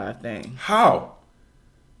 75-25 thing. How?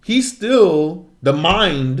 He's still the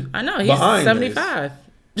mind. I know, he's behind 75.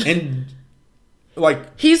 This. And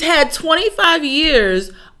like he's had 25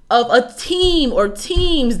 years of a team or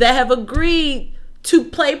teams that have agreed to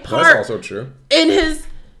play part. That's also true. In his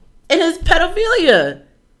pedophilia.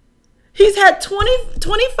 He's had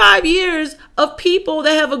 25 years of people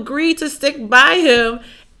that have agreed to stick by him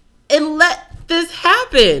and let this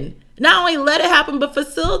happen. Not only let it happen, but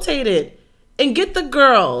facilitate it and get the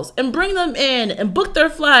girls and bring them in and book their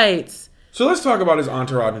flights. So let's talk about his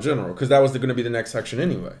entourage in general, because that was going to be the next section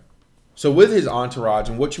anyway. So with his entourage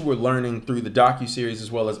and what you were learning through the docuseries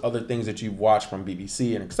as well as other things that you've watched from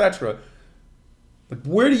BBC and etc.,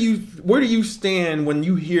 where do you stand when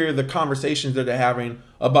you hear the conversations that they're having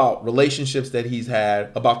about relationships that he's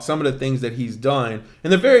had, about some of the things that he's done,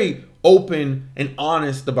 and they're very open and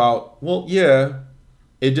honest about, well, yeah,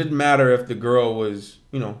 it didn't matter if the girl was,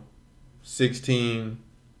 16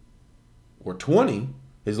 or 20,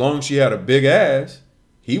 as long as she had a big ass,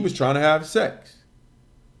 he was trying to have sex.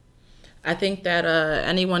 I think that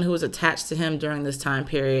anyone who was attached to him during this time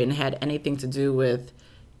period and had anything to do with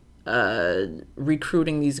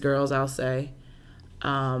recruiting these girls, I'll say,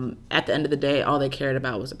 at the end of the day, all they cared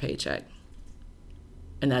about was a paycheck.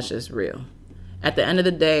 And that's just real. At the end of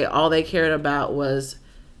the day, all they cared about was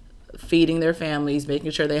feeding their families,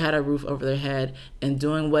 making sure they had a roof over their head, and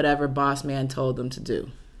doing whatever boss man told them to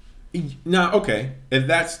do. Now, okay, if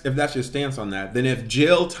that's your stance on that, then if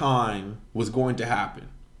jail time was going to happen,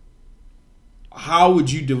 how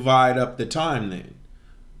would you divide up the time then?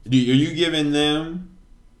 Are you giving them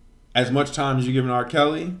as much time as you're giving R.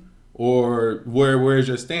 Kelly? Or where's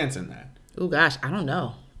your stance in that? Oh, gosh, I don't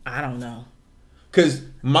know. Because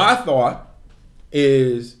my thought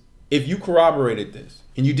is, if you corroborated this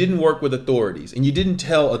and you didn't work with authorities and you didn't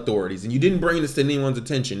tell authorities and you didn't bring this to anyone's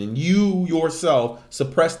attention and you yourself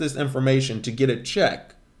suppressed this information to get a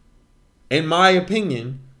check, in my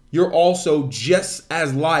opinion, you're also just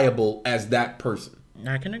as liable as that person.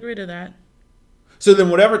 I can agree to that. So then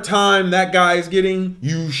whatever time that guy is getting,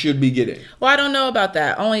 you should be getting. Well, I don't know about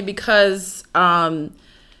that. Only because,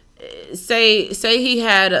 say he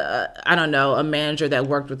had, a manager that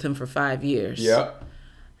worked with him for 5 years. Yeah.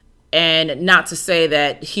 And not to say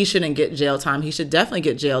that he shouldn't get jail time. He should definitely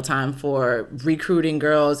get jail time for recruiting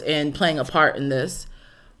girls and playing a part in this.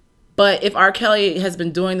 But if R. Kelly has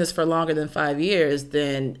been doing this for longer than 5 years,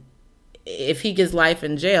 then if he gets life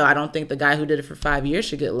in jail, I don't think the guy who did it for 5 years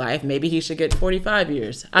should get life. Maybe he should get 45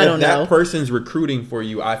 years. I don't know. If that person's recruiting for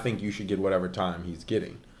you, I think you should get whatever time he's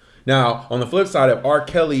getting. Now, on the flip side, if R.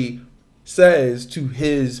 Kelly says to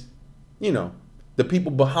his, the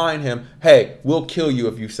people behind him, hey, we'll kill you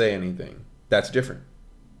if you say anything, that's different.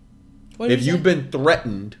 If you've been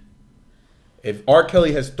threatened, if R.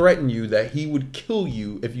 Kelly has threatened you that he would kill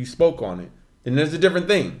you if you spoke on it, then there's a different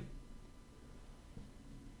thing.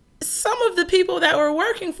 Some of the people that were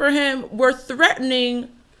working for him were threatening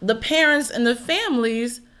the parents and the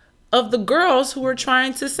families of the girls who were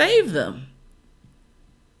trying to save them.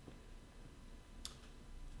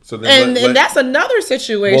 So then and that's another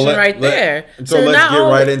situation there. So let's get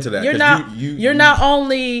right into that. You're not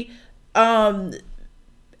only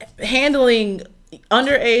handling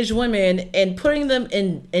underage women and putting them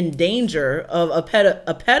in danger of a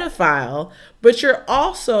pedophile, but you're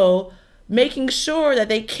also making sure that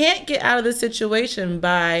they can't get out of the situation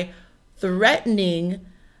by threatening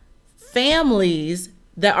families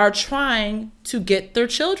that are trying to get their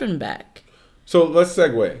children back. So let's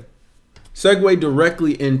segue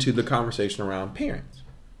directly into the conversation around parents.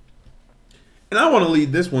 And I want to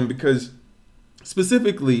lead this one because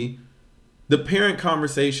specifically the parent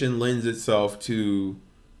conversation lends itself to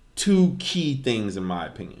two key things in my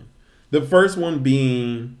opinion. The first one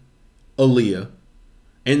being Aaliyah,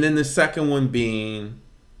 and then the second one being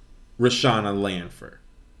Roshana Landfair.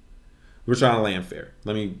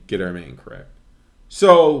 Let me get her name correct.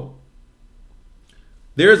 So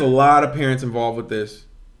there's a lot of parents involved with this,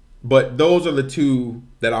 but those are the two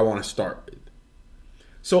that I want to start with.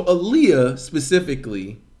 So Aaliyah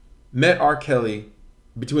specifically met R. Kelly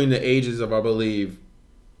between the ages of, I believe,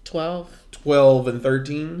 12 and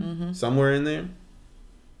 13, somewhere in there.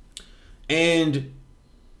 And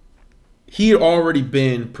he had already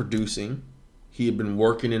been producing. He had been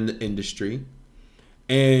working in the industry.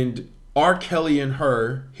 And R. Kelly and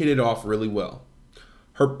her hit it off really well.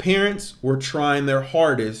 Her parents were trying their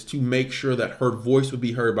hardest to make sure that her voice would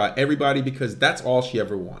be heard by everybody because that's all she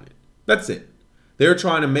ever wanted. That's it. They're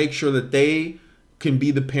trying to make sure that they can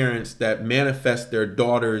be the parents that manifest their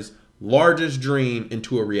daughter's largest dream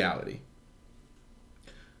into a reality.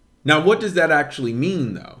 Now, what does that actually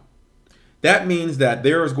mean, though? That means that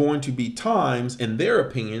there is going to be times, in their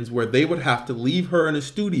opinions, where they would have to leave her in a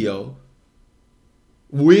studio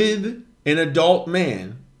with an adult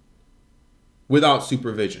man without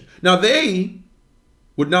supervision. Now, they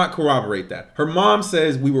would not corroborate that. Her mom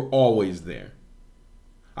says we were always there.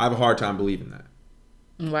 I have a hard time believing that.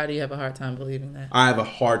 Why do you have a hard time believing that? I have a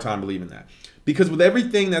hard time believing that. Because with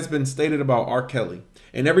everything that's been stated about R. Kelly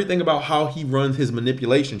and everything about how he runs his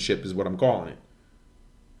manipulation ship is what I'm calling it.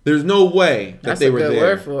 There's no way that they were there. That's a good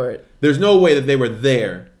word for it. There's no way that they were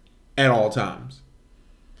there at all times.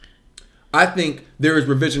 I think there is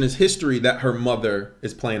revisionist history that her mother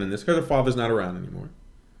is playing in this because her father's not around anymore.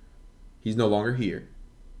 He's no longer here.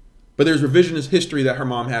 But there's revisionist history that her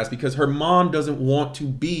mom has because her mom doesn't want to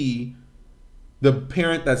be the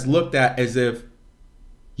parent that's looked at as if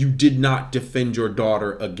you did not defend your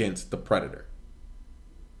daughter against the predator.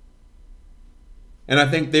 And I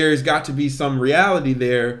think there's got to be some reality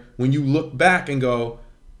there when you look back and go,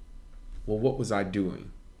 well, what was I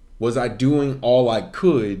doing? Was I doing all I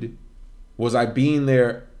could? Was I being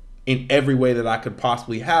there in every way that I could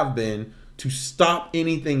possibly have been to stop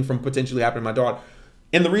anything from potentially happening to my daughter?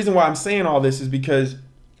 And the reason why I'm saying all this is because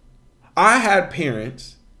I had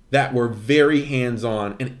parents that were very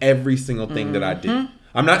hands-on in every single thing that I did.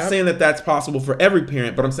 I'm not saying that that's possible for every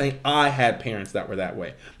parent, but I'm saying I had parents that were that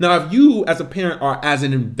way. Now, if you as a parent are as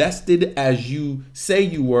invested as you say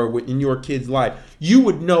you were in your kid's life, you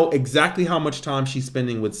would know exactly how much time she's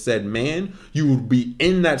spending with said man. You would be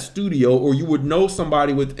in that studio, or you would know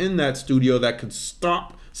somebody within that studio that could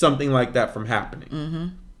stop something like that from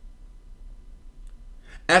happening.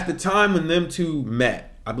 At the time when them two met,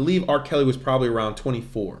 I believe R. Kelly was probably around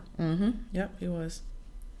 24. Yep, he was.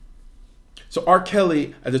 So R.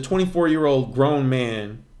 Kelly, as a 24-year-old grown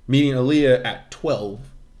man, meeting Aaliyah at 12,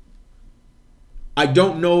 I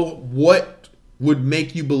don't know what would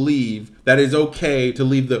make you believe that it's okay to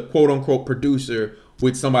leave the quote-unquote producer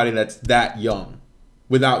with somebody that's that young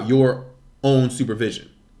without your own supervision.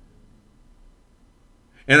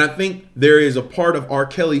 And I think there is a part of R.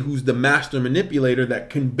 Kelly who's the master manipulator that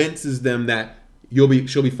convinces them that she'll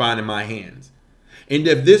be fine in my hands. And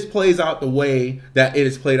if this plays out the way that it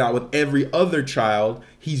is played out with every other child,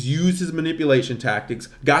 he's used his manipulation tactics,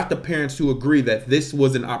 got the parents to agree that this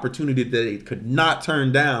was an opportunity that they could not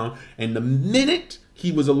turn down. And the minute he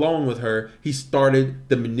was alone with her, he started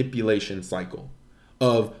the manipulation cycle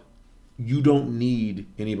of, you don't need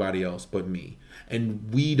anybody else but me. And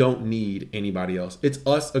we don't need anybody else. It's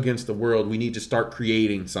us against the world. We need to start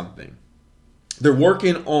creating something. they're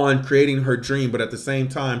working on creating her dream, but at the same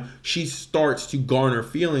time, she starts to garner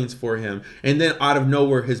feelings for him. And then out of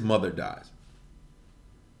nowhere, his mother dies.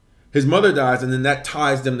 His mother dies, and then that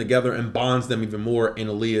ties them together and bonds them even more in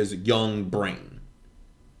Aaliyah's young brain.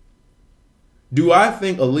 Do I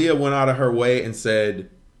think Aaliyah went out of her way and said,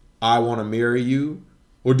 I want to marry you?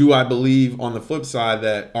 Or do I believe on the flip side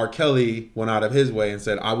that R. Kelly went out of his way and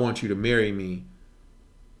said, I want you to marry me,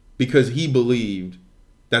 because he believed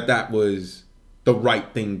that that was the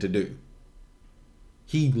right thing to do?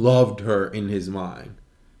 He loved her in his mind.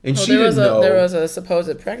 And she didn't know. There was a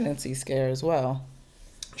supposed pregnancy scare as well.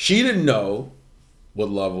 She didn't know what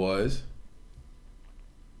love was,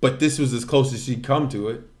 but this was as close as she'd come to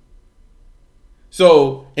it.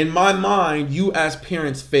 So, in my mind, you as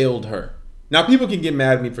parents failed her. Now, people can get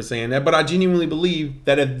mad at me for saying that, but I genuinely believe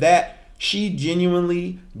that she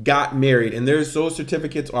genuinely got married, and those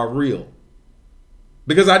certificates are real.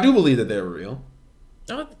 Because I do believe that they're real.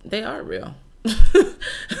 Oh, they are real.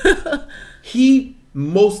 He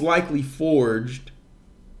most likely forged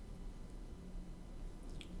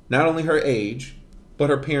not only her age, but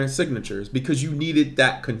her parents' signatures, because you needed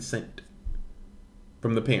that consent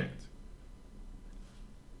from the parents.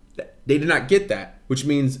 They did not get that, which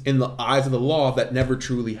means in the eyes of the law, that never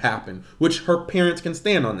truly happened, which her parents can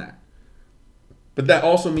stand on that. But that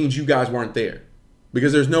also means you guys weren't there,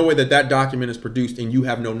 because there's no way that document is produced and you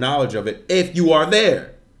have no knowledge of it if you are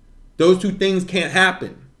there. Those two things can't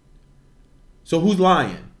happen. So who's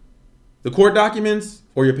lying? The court documents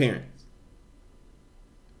or your parents?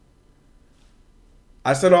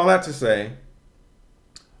 I said all that to say,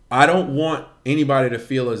 I don't want anybody to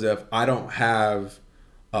feel as if I don't have,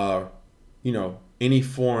 any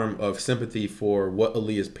form of sympathy for what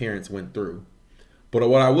Aaliyah's parents went through. But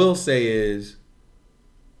what I will say is,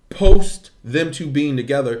 post them two being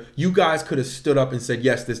together, you guys could have stood up and said,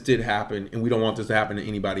 yes, this did happen, and we don't want this to happen to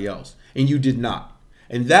anybody else. And you did not.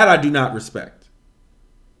 And that I do not respect.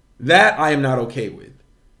 That I am not okay with.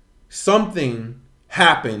 Something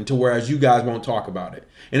happened to whereas you guys won't talk about it.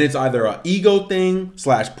 And it's either an ego thing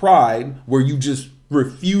 / pride, where you just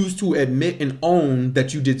refuse to admit and own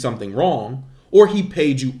that you did something wrong, or he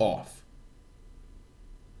paid you off.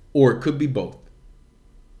 Or it could be both.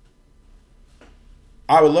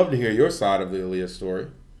 I would love to hear your side of the Aaliyah story.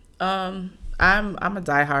 I'm a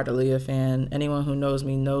diehard Aaliyah fan. Anyone who knows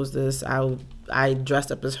me knows this. I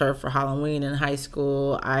dressed up as her for Halloween in high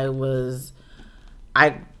school.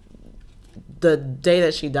 The day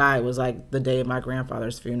that she died was like the day of my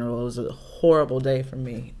grandfather's funeral. It was a horrible day for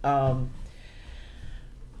me.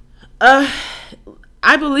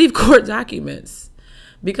 I believe court documents,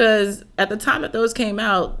 because at the time that those came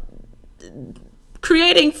out,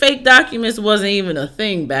 creating fake documents wasn't even a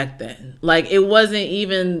thing back then. Like, it wasn't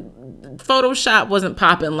even, Photoshop wasn't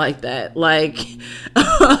popping like that. Like,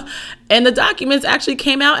 and the documents actually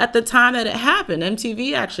came out at the time that it happened.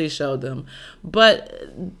 MTV actually showed them.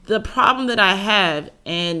 But the problem that I have,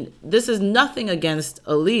 and this is nothing against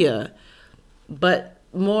Aaliyah, but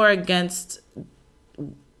more against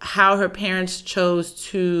how her parents chose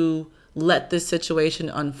to let this situation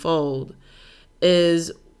unfold,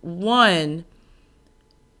 is one,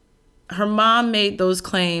 her mom made those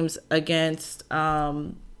claims against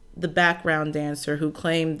the background dancer, who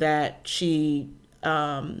claimed that she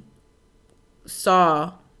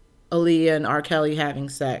saw Aaliyah and R. Kelly having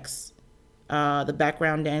sex. The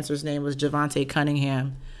background dancer's name was Javante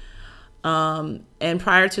Cunningham. And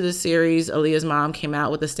prior to the series, Aaliyah's mom came out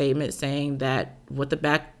with a statement saying that what the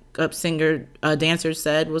backup singer dancer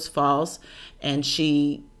said was false, and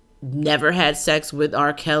she never had sex with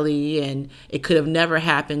R. Kelly, and it could have never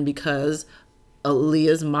happened because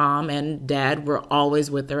Aaliyah's mom and dad were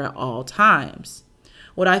always with her at all times.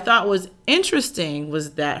 What I thought was interesting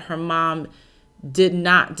was that her mom did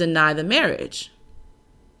not deny the marriage.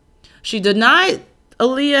 She denied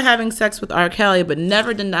Aaliyah having sex with R. Kelly, but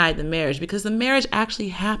never denied the marriage, because the marriage actually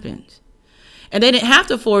happened. And they didn't have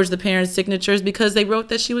to forge the parents' signatures because they wrote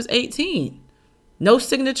that she was 18. No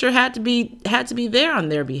signature had to be there on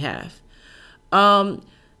their behalf.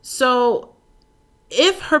 So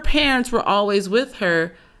if her parents were always with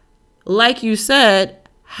her, like you said,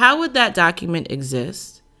 how would that document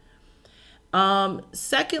exist?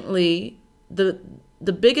 Secondly, the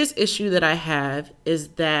biggest issue that I have is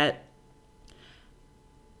that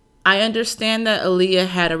I understand that Aaliyah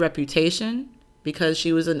had a reputation because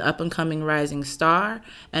she was an up-and-coming rising star.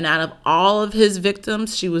 And out of all of his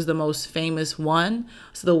victims, she was the most famous one.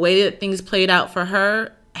 So the way that things played out for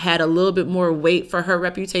her had a little bit more weight for her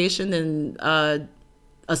reputation than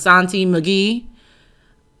Ashanti McGee.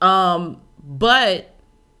 But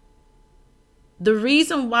the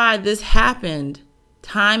reason why this happened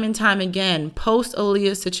time and time again, post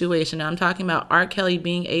Aaliyah's situation, I'm talking about R. Kelly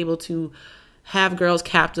being able to have girls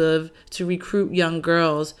captive, to recruit young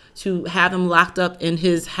girls, to have them locked up in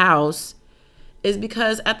his house, is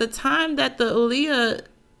because at the time that the Aaliyah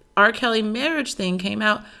R. Kelly marriage thing came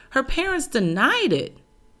out, her parents denied it.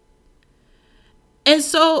 And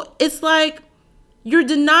so it's like you're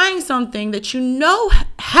denying something that you know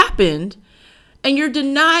happened, and you're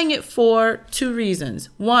denying it for two reasons.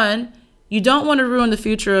 One, you don't want to ruin the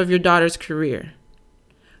future of your daughter's career.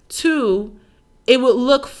 Two, it would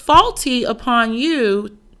look faulty upon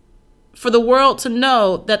you for the world to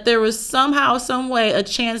know that there was somehow, some way, a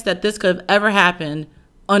chance that this could have ever happened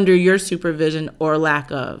under your supervision or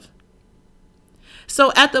lack of.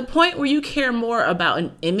 So at the point where you care more about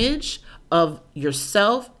an image of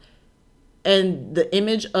yourself and the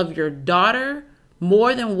image of your daughter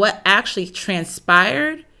more than what actually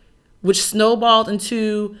transpired, which snowballed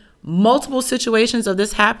into multiple situations of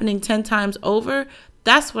this happening 10 times over,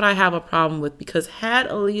 that's what I have a problem with. Because had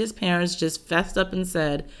Aaliyah's parents just fessed up and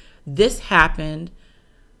said, this happened,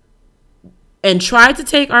 and tried to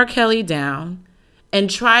take R. Kelly down, and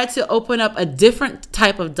tried to open up a different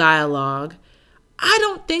type of dialogue, I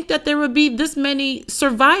don't think that there would be this many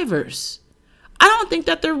survivors. I don't think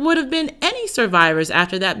that there would have been any survivors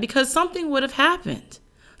after that, because something would have happened.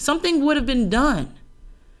 Something would have been done.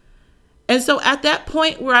 And so at that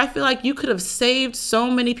point where I feel like you could have saved so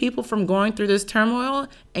many people from going through this turmoil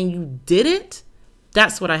and you didn't,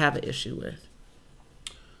 that's what I have an issue with.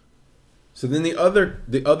 So then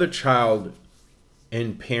the other child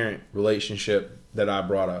and parent relationship that I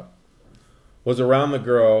brought up was around the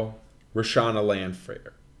girl Rashana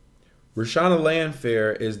Landfair. Rashana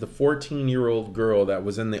Landfair is the 14-year-old girl that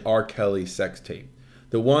was in the R. Kelly sex tape.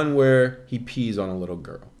 The one where he pees on a little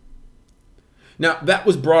girl. Now, that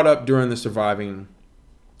was brought up during the Surviving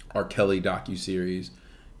R. Kelly docuseries.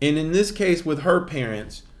 And in this case, with her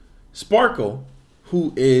parents, Sparkle,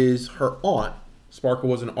 who is her aunt, Sparkle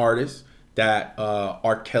was an artist that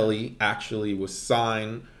R. Kelly actually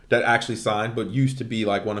signed, but used to be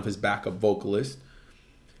like one of his backup vocalists.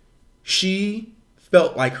 She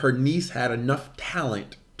felt like her niece had enough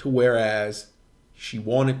talent to whereas she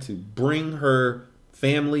wanted to bring her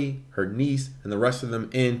family, her niece, and the rest of them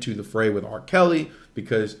into the fray with R. Kelly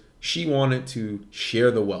because she wanted to share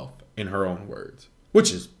the wealth, in her own words,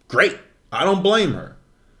 which is great. I don't blame her.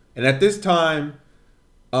 And at this time,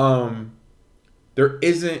 there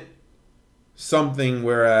isn't something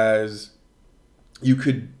whereas you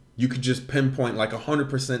could just pinpoint like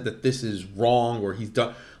 100% that this is wrong or he's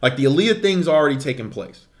done. Like the Aaliyah thing's already taken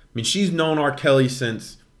place. I mean, she's known R. Kelly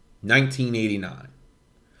since 1989.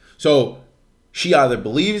 So she either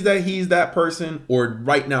believes that he's that person or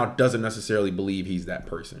right now doesn't necessarily believe he's that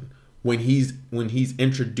person when he's being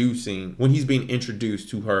introduced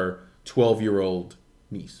to her 12-year-old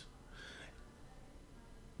niece.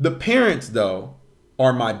 The parents, though,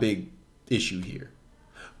 are my big issue here.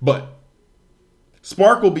 But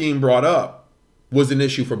Sparkle being brought up was an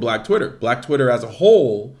issue for Black Twitter. Black Twitter as a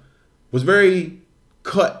whole was very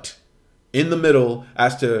cut in the middle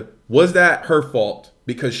as to was that her fault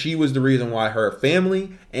because she was the reason why her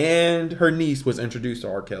family and her niece was introduced to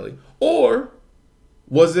R. Kelly, or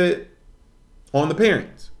was it on the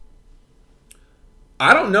parents?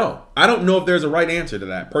 I don't know. I don't know if there's a right answer to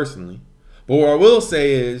that personally. But what I will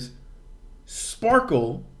say is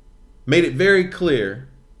Sparkle made it very clear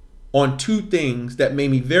on two things that made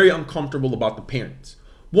me very uncomfortable about the parents.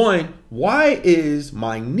 One, why is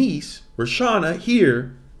my niece, Rashana,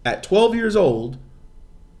 here at 12 years old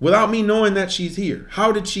without me knowing that she's here?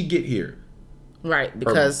 How did she get here? Right,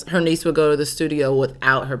 because her niece would go to the studio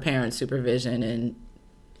without her parents' supervision and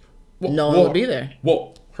no one would be there.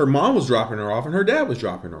 Well, her mom was dropping her off and her dad was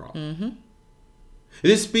dropping her off. Mm-hmm.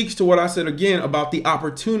 This speaks to what I said again about the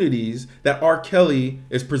opportunities that R. Kelly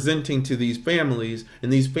is presenting to these families,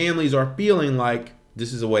 and these families are feeling like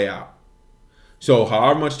this is a way out. So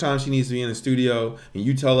however much time she needs to be in the studio, and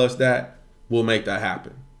you tell us that, we'll make that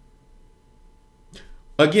happen.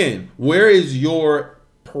 Again, where is your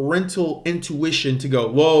parental intuition to go,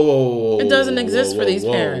 whoa. It doesn't exist for these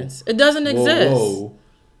parents. It doesn't exist.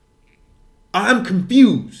 I'm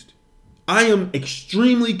confused. I am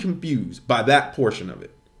extremely confused by that portion of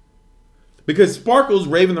it. Because Sparkle's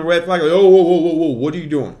raving the red flag, like, oh, whoa, what are you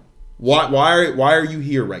doing? Why are you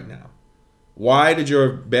here right now? Why did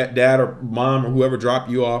your dad or mom or whoever drop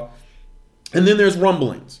you off? And then there's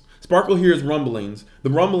rumblings. Sparkle hears rumblings. The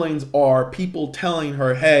rumblings are people telling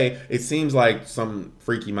her, hey, it seems like some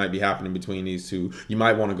freaky might be happening between these two. You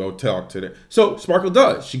might want to go talk to them. So Sparkle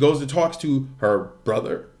does. She goes and talks to her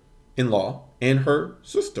brother-in-law, and her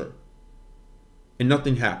sister. And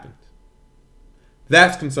nothing happens.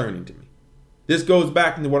 That's concerning to me. This goes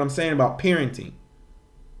back into what I'm saying about parenting.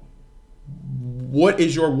 What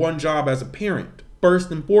is your one job as a parent?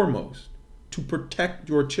 First and foremost, to protect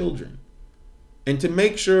your children and to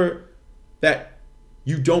make sure that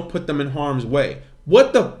you don't put them in harm's way.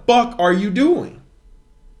 What the fuck are you doing?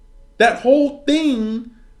 That whole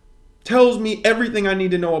thing tells me everything I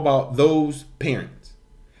need to know about those parents.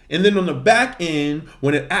 And then on the back end,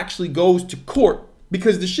 when it actually goes to court,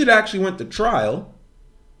 because the shit actually went to trial,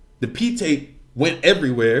 the P-tape went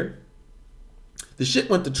everywhere, the shit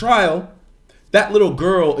went to trial, that little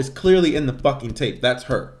girl is clearly in the fucking tape. That's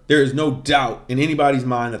her. There is no doubt in anybody's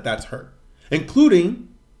mind that that's her, including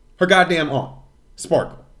her goddamn aunt,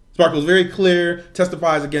 Sparkle. Sparkle's very clear,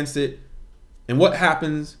 testifies against it. And what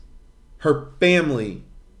happens? Her family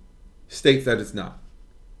states that it's not.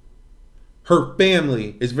 Her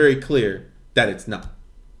family is very clear that it's not.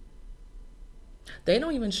 They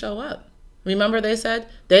don't even show up. Remember they said?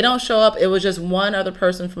 They don't show up. It was just one other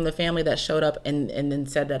person from the family that showed up and then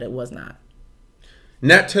said that it was not. And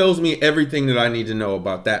that tells me everything that I need to know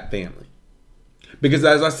about that family. Because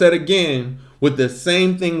as I said again, with the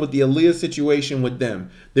same thing with the Aaliyah situation with them,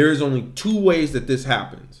 there is only two ways that this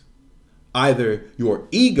happens. Either your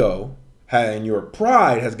ego and your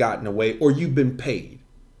pride has gotten away, or you've been paid.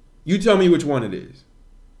 You tell me which one it is.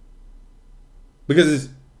 Because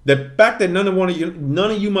the fact that none of you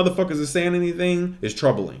motherfuckers are saying anything is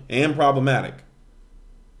troubling and problematic.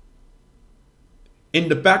 And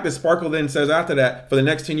the fact that Sparkle then says after that, for the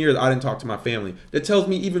next 10 years, I didn't talk to my family. That tells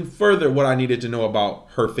me even further what I needed to know about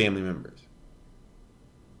her family members.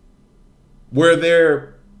 Where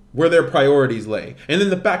their priorities lay. And then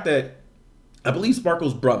the fact that I believe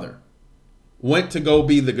Sparkle's brother went to go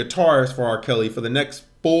be the guitarist for R. Kelly for the next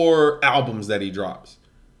 4 albums that he drops.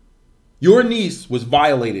 Your niece was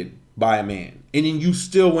violated by a man, and then you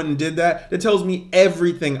still went and did that? That tells me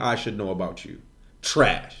everything I should know about you.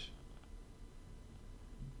 Trash.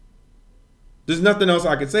 There's nothing else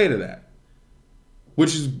I could say to that.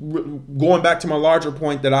 Which is going back to my larger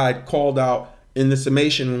point that I had called out in the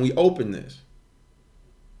summation when we opened this.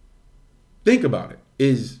 Think about it.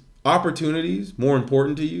 Is opportunities more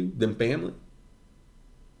important to you than family?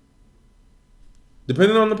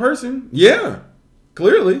 Depending on the person, yeah,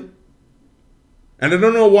 clearly. And I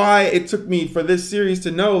don't know why it took me for this series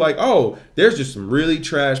to know, like, oh, there's just some really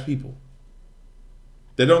trash people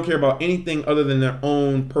that don't care about anything other than their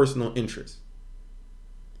own personal interests.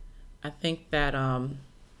 I think that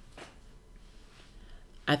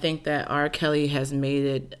R. Kelly has made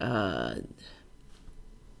it.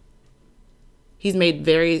 He's made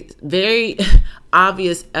very, very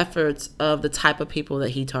obvious efforts of the type of people that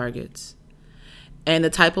he targets, and the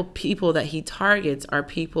type of people that he targets are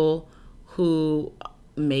people who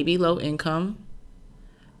may be low income,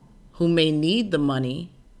 who may need the money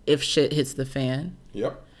if shit hits the fan.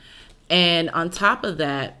 Yep. And on top of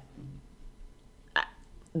that,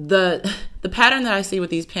 the pattern that I see with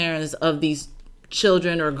these parents of these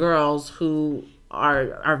children or girls who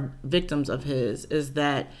are victims of his is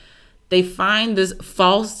that they find this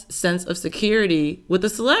false sense of security with a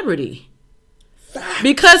celebrity. Facts.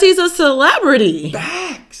 Because he's a celebrity.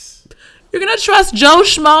 Facts. You're going to trust Joe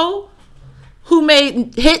Schmo, who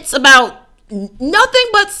made hits about nothing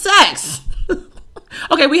but sex.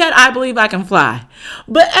 Okay, we had I Believe I Can Fly.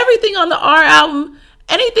 But everything on the R album,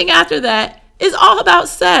 anything after that, is all about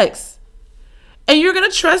sex. And you're going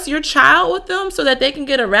to trust your child with them so that they can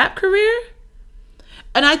get a rap career?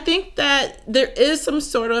 And I think that there is some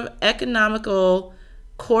sort of economical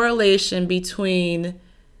correlation between,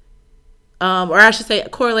 or I should say a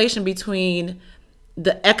correlation between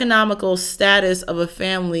the economical status of a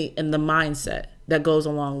family and the mindset that goes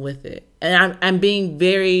along with it. And I'm being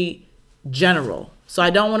very general. So I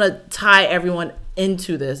don't want to tie everyone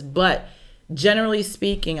into this, but generally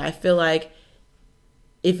speaking, I feel like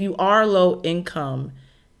if you are low income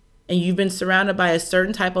and you've been surrounded by a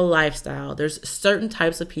certain type of lifestyle, there's certain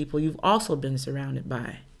types of people you've also been surrounded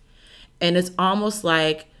by. And it's almost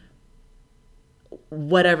like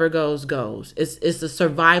whatever goes, goes. It's the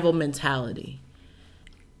survival mentality.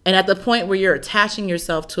 And at the point where you're attaching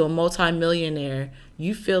yourself to a multimillionaire,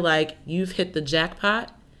 you feel like you've hit the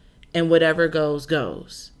jackpot and whatever goes,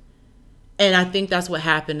 goes. And I think that's what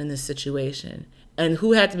happened in this situation. And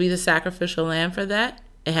who had to be the sacrificial lamb for that?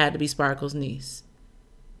 It had to be Sparkle's niece.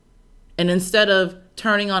 And instead of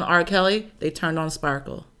turning on R. Kelly, they turned on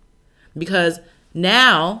Sparkle. Because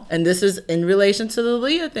now, and this is in relation to the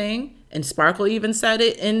Leah thing, and Sparkle even said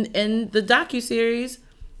it in the docuseries,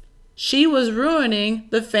 she was ruining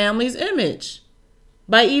the family's image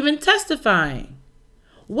by even testifying.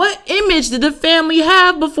 What image did the family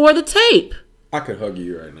have before the tape? I could hug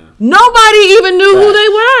you right now. Nobody even knew who they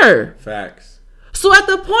were. Facts. So at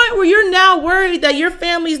the point where you're now worried that your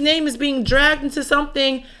family's name is being dragged into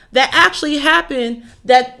something that actually happened,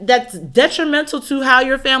 that's detrimental to how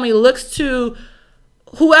your family looks to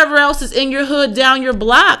whoever else is in your hood down your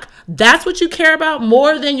block, that's what you care about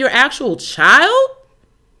more than your actual child?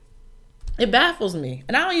 It baffles me.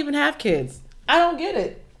 And I don't even have kids. I don't get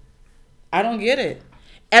it. I don't get it.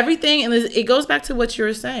 Everything, and it goes back to what you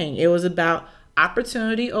were saying. It was about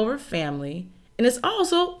opportunity over family, and it's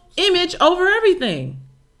also image over everything.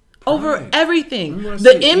 Over everything.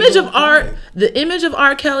 The image of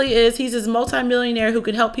R. Kelly is he's this multimillionaire who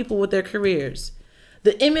can help people with their careers.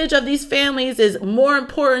 The image of these families is more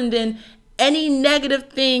important than any negative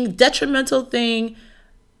thing, detrimental thing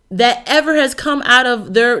that ever has come out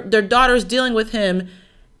of their daughters dealing with him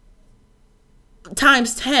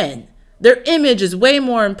times 10. Their image is way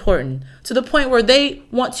more important, to the point where they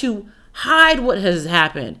want to hide what has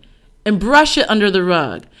happened and brush it under the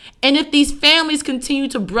rug. And if these families continue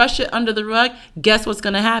to brush it under the rug, guess what's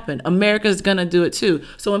going to happen? America's going to do it too.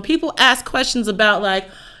 So when people ask questions about like,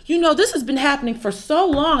 this has been happening for so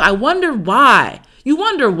long, I wonder why. You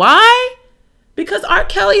wonder why? Because R.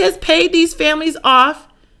 Kelly has paid these families off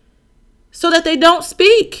so that they don't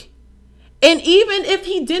speak. And even if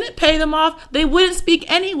he didn't pay them off, they wouldn't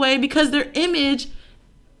speak anyway because their image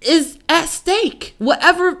is at stake.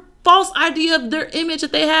 Whatever false idea of their image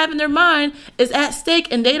that they have in their mind is at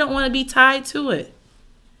stake, and they don't want to be tied to it.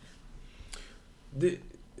 The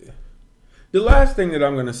last thing that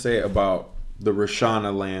I'm going to say about the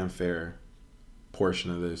Roshana Landfair portion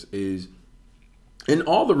of this is, in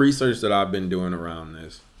all the research that I've been doing around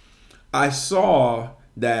this, I saw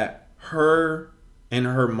that her and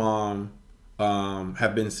her mom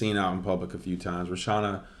have been seen out in public a few times.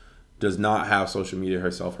 Roshana does not have social media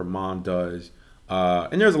herself. Her mom does.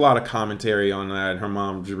 And there's a lot of commentary on that. Her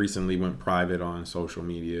mom recently went private on social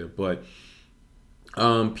media. But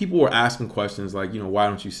people were asking questions like, why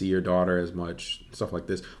don't you see your daughter as much? Stuff like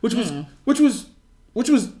this. Which was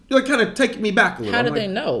like kind of taking me back a little. How did they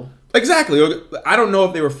know? Exactly. I don't know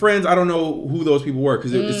if they were friends. I don't know who those people were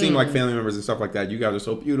because it seemed like family members and stuff like that. You guys are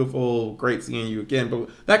so beautiful. Great seeing you again. But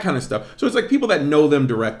that kind of stuff. So it's like people that know them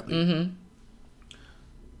directly. Mm-hmm.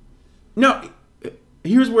 Now,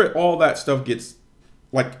 here's where all that stuff gets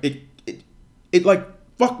like it like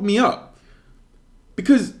fucked me up.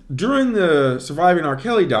 Because during the Surviving R.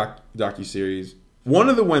 Kelly docuseries, one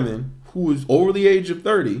of the women who was over the age of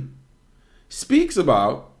 30 speaks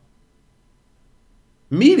about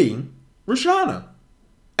meeting Roshana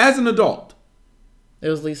as an adult. It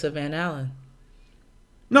was Lisa Van Allen.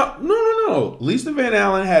 No. Lisa Van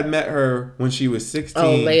Allen had met her when she was 16.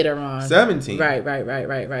 Oh, later on. 17.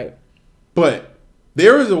 Right. But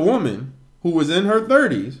there was a woman who was in her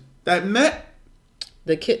 30s that met...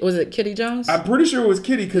 The kid, was it Kitty Jones? I'm pretty sure it was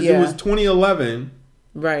Kitty because it was 2011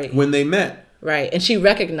 when they met. Right, and she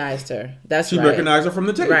recognized her. She recognized her from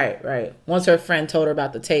the tape. Right. Once her friend told her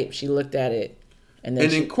about the tape, she looked at it. And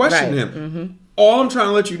then questioned him. Mm-hmm. All I'm trying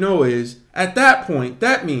to let you know is, at that point,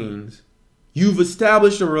 that means you've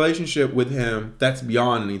established a relationship with him that's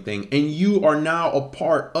beyond anything, and you are now a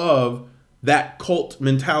part of that cult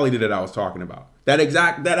mentality that I was talking about. That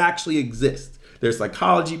actually exists. There's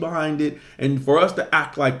psychology behind it, and for us to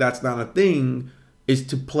act like that's not a thing is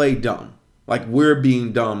to play dumb. Like we're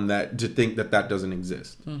being dumb to think that doesn't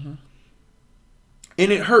exist. Mm-hmm.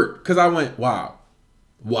 And it hurt because I went, wow.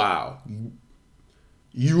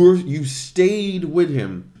 You stayed with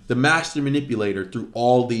him, the master manipulator, through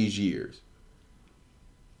all these years.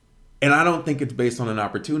 And I don't think it's based on an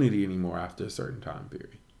opportunity anymore after a certain time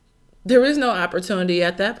period. There is no opportunity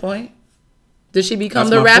at that point. Did she become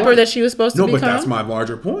the rapper that she was supposed to become? No, but that's my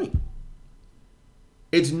larger point.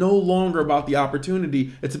 It's no longer about the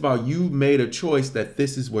opportunity. It's about you made a choice that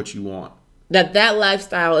this is what you want. That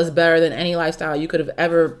lifestyle is better than any lifestyle you could have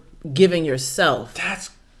ever given yourself.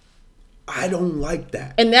 I don't like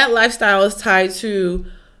that. And that lifestyle is tied to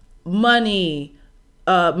money,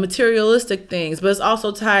 materialistic things, but it's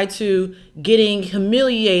also tied to getting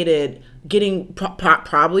humiliated, getting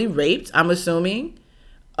probably raped, I'm assuming,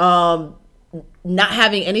 not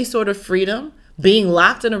having any sort of freedom, being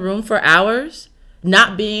locked in a room for hours,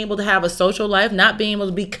 not being able to have a social life, not being able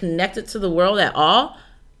to be connected to the world at all,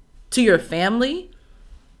 to your family.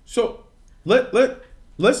 So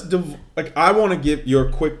I want to give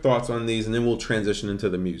your quick thoughts on these, and then we'll transition into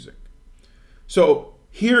the music. So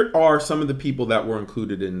here are some of the people that were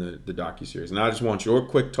included in the docuseries, and I just want your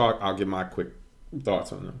quick talk. I'll give my quick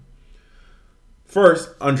thoughts on them. First,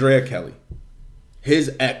 Andrea Kelly.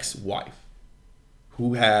 his ex-wife,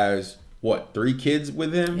 who has what, 3 kids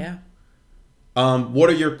with him? Yeah. What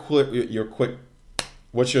are your quick?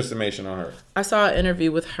 What's your summation on her? I saw an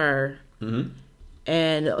interview with her,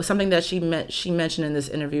 and something that she mentioned in this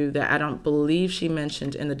interview that I don't believe she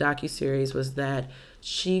mentioned in the docuseries was that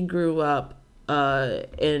she grew up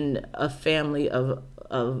in a family of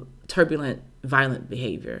turbulent, violent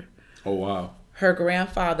behavior. Oh wow! Her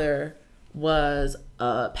grandfather was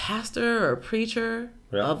a pastor or a preacher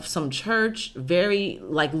of some church, very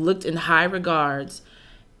looked in high regards,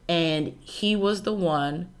 and he was the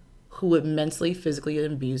one who would mentally, physically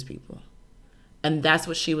abuse people. And that's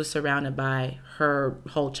what she was surrounded by her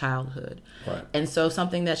whole childhood. Right. And so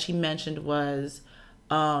something that she mentioned was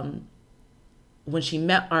when she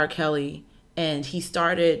met R. Kelly and he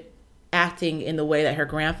started acting in the way that her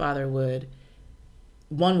grandfather would,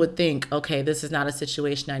 one would think, okay, this is not a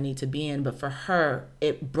situation I need to be in. But for her,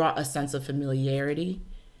 it brought a sense of familiarity.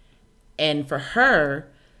 And for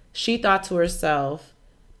her, she thought to herself,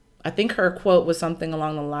 I think her quote was something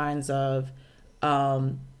along the lines of,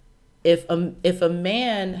 if a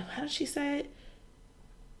man, how did she say it?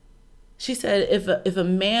 She said, if a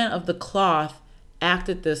man of the cloth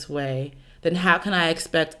acted this way, then how can I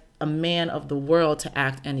expect a man of the world to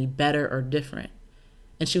act any better or different?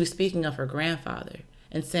 And she was speaking of her grandfather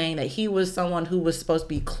and saying that he was someone who was supposed to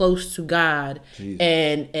be close to God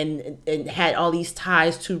and had all these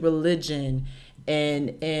ties to religion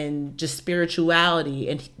and just spirituality.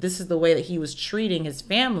 And this is the way that he was treating his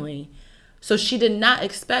family. So she did not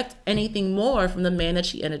expect anything more from the man that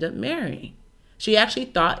she ended up marrying. She actually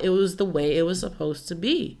thought it was the way it was supposed to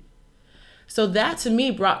be. So that to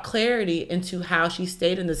me brought clarity into how she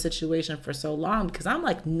stayed in the situation for so long, because I'm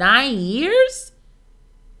like, 9 years?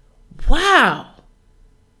 Wow.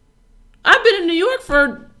 I've been in New York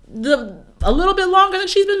for a little bit longer than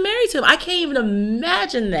she's been married to him. I can't even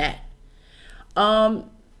imagine that.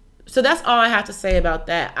 So that's all I have to say about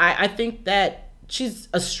that. I think that she's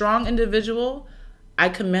a strong individual. I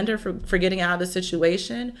commend her for getting out of the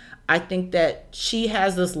situation. I think that she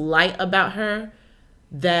has this light about her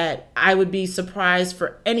that I would be surprised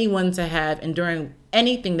for anyone to have enduring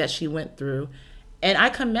anything that she went through. And I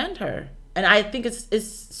commend her. And I think it's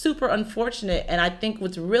super unfortunate. And I think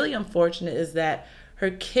what's really unfortunate is that her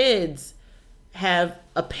kids have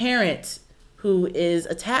a parent who is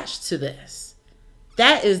attached to this.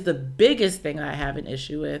 That is the biggest thing I have an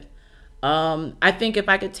issue with. I think if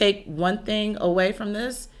I could take one thing away from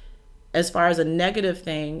this, as far as a negative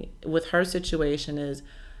thing with her situation, is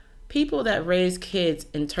people that raise kids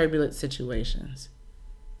in turbulent situations.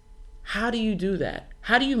 How do you do that?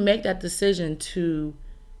 How do you make that decision to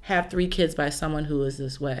have 3 kids by someone who is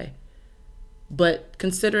this way? But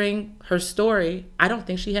considering her story, I don't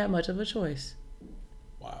think she had much of a choice.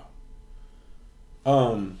 Wow.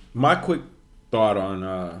 My quick thought on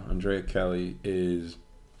Andrea Kelly is,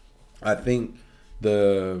 I think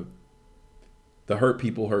the hurt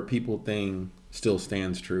people thing still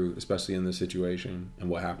stands true, especially in this situation and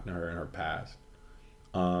what happened to her in her past.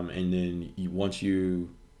 And then once you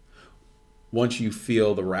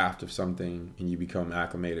feel the raft of something and you become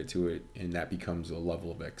acclimated to it, and that becomes a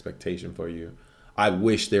level of expectation for you, I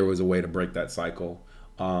wish there was a way to break that cycle.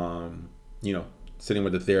 Sitting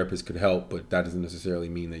with a therapist could help, but that doesn't necessarily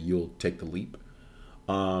mean that you'll take the leap.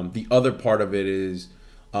 The other part of it is,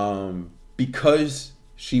 because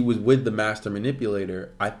she was with the master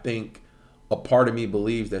manipulator, I think a part of me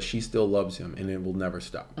believes that she still loves him and it will never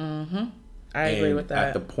stop. Mm-hmm. I agree with that.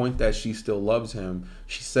 At the point that she still loves him,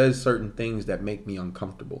 she says certain things that make me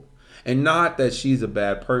uncomfortable. And not that she's a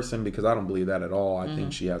bad person, because I don't believe that at all. I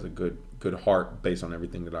think she has a good heart based on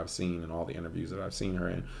everything that I've seen and all the interviews that I've seen her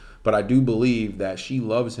in. But I do believe that she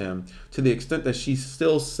loves him to the extent that she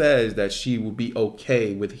still says that she would be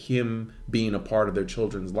okay with him being a part of their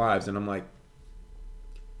children's lives. And I'm like,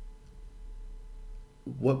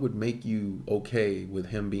 what would make you okay with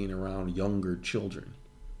him being around younger children?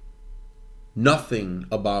 Nothing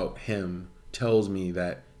about him tells me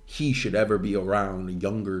that he should ever be around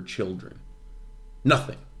younger children.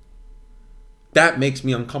 Nothing. That makes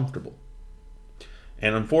me uncomfortable.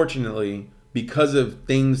 And unfortunately, because of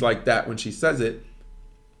things like that, when she says it,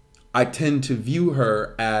 I tend to view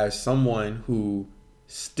her as someone who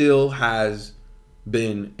still has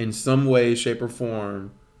been in some way, shape, or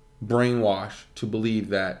form brainwashed to believe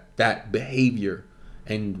that that behavior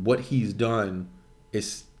and what he's done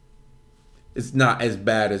is not as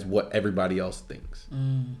bad as what everybody else thinks.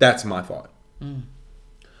 That's my thought.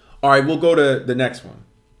 All right, we'll go to the next one.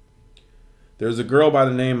 There's a girl by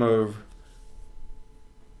the name of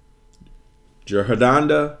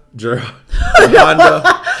Jahanada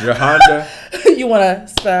You want to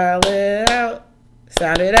spell it out?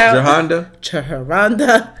 Sound it out. Jahanda?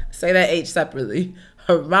 Geronda. Say that H separately.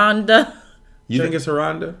 Geronda. You think it's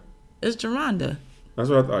Geronda? It's Geronda. That's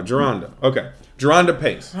what I thought. Geronda. Okay. Geronda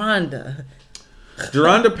Pace. Geronda.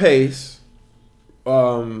 Geronda Pace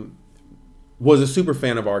was a super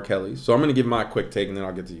fan of R. Kelly's. So I'm going to give my quick take and then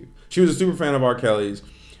I'll get to you. She was a super fan of R. Kelly's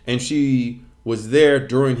and she was there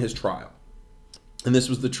during his trial. And this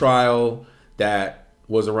was the trial that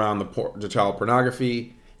was around the child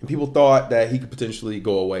pornography. And people thought that he could potentially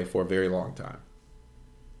go away for a very long time.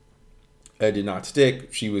 It did not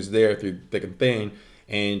stick. She was there through thick and thin.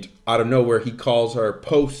 And out of nowhere, he calls her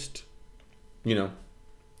post, the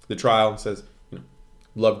trial and says,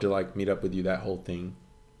 love to meet up with you, that whole thing.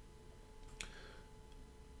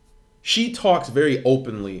 She talks very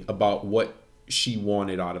openly about what she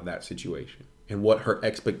wanted out of that situation and what her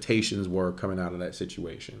expectations were coming out of that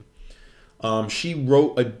situation. She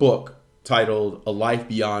wrote a book titled A Life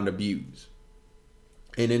Beyond Abuse.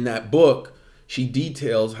 And in that book, she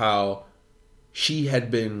details how she had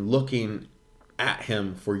been looking at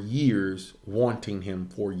him for years, wanting him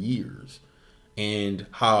for years, and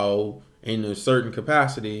how in a certain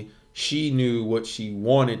capacity, she knew what she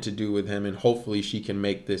wanted to do with him and hopefully she can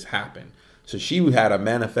make this happen. So she had a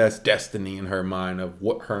manifest destiny in her mind of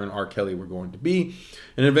what her and R. Kelly were going to be.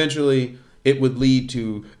 And eventually it would lead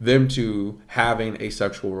to them two having a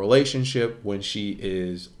sexual relationship when she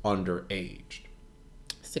is underage.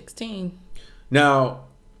 16. Now,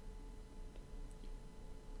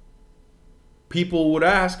 people would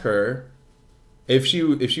ask her, if she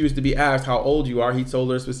was to be asked how old you are, he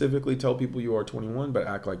told her specifically, tell people you are 21, but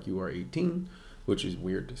act like you are 18, which is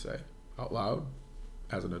weird to say out loud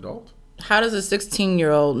as an adult. How does a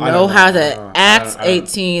 16-year-old know how to act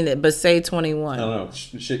 18 but say 21? I don't know.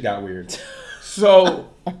 Shit got weird. So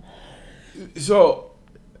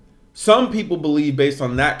some people believe, based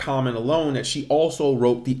on that comment alone, that she also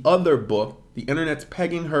wrote the other book. The internet's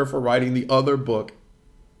pegging her for writing the other book.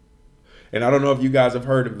 And I don't know if you guys have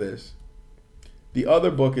heard of this. The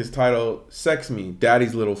other book is titled Sex Me,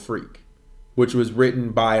 Daddy's Little Freak, which was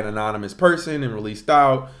written by an anonymous person and released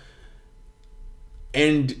out.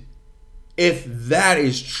 And if that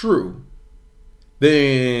is true,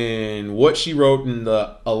 then what she wrote in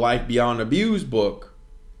the A Life Beyond Abuse book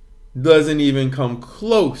doesn't even come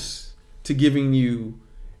close to giving you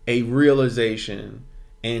a realization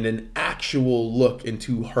and an actual look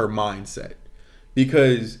into her mindset.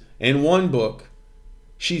 Because in one book,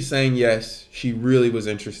 she's saying, yes, she really was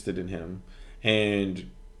interested in him and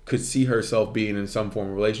could see herself being in some form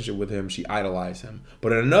of relationship with him. She idolized him.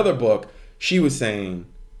 But in another book, she was saying,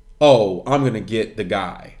 oh, I'm going to get the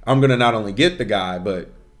guy. I'm going to not only get the guy,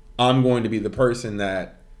 but I'm going to be the person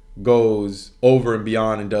that goes over and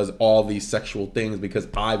beyond and does all these sexual things because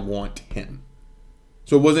I want him.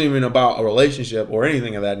 So it wasn't even about a relationship or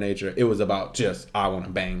anything of that nature. It was about just, I want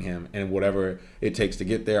to bang him, and whatever it takes to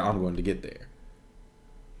get there, I'm going to get there.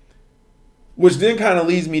 Which then kind of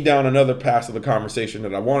leads me down another path of the conversation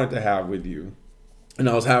that I wanted to have with you. And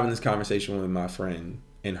I was having this conversation with my friend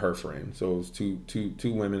and her friend. So it was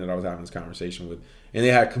two women that I was having this conversation with. And they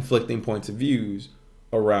had conflicting points of views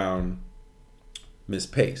around Miss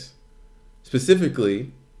Pace.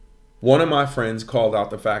 Specifically, one of my friends called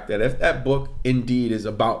out the fact that if that book indeed is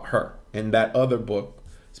about her, and that other book,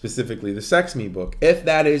 specifically the Sex Me book, if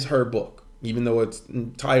that is her book, even though it's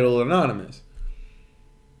titled anonymous,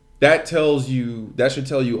 that should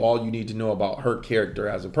tell you all you need to know about her character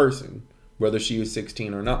as a person, whether she was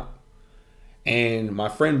 16 or not. And my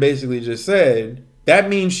friend basically just said, that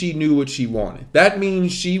means she knew what she wanted. That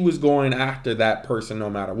means she was going after that person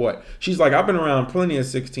no matter what. She's like, I've been around plenty of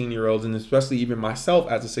 16-year-olds, and especially even myself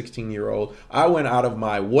as a 16-year-old, I went out of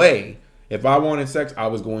my way. If I wanted sex, I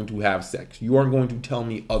was going to have sex. You aren't going to tell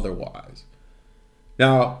me otherwise.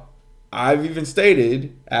 Now, I've even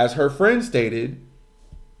stated, as her friend stated,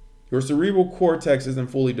 your cerebral cortex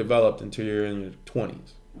isn't fully developed until you're in your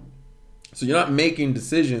 20s. So you're not making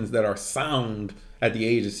decisions that are sound at the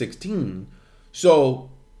age of 16. So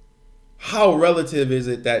how relative is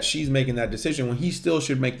it that she's making that decision when he still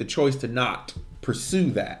should make the choice to not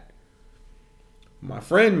pursue that? My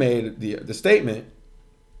friend made the statement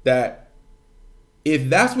that if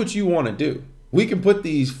that's what you want to do, we can put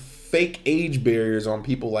these fake age barriers on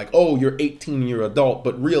people like, oh, you're 18, you're adult.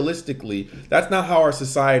 But realistically, that's not how our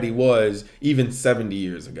society was even 70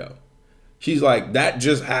 years ago. She's like, that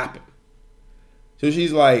just happened. So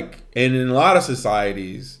she's like, and in a lot of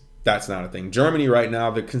societies, that's not a thing. Germany right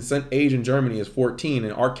now, the consent age in Germany is 14,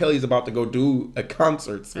 and R. Kelly's about to go do a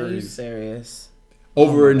concert series. Are you serious?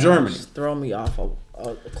 Over in Germany. Just throw me off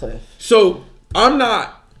a cliff. So I'm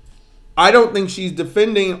not I don't think she's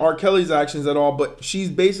defending R. Kelly's actions at all, but she's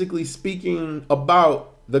basically speaking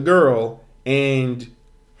about the girl and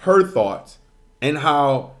her thoughts and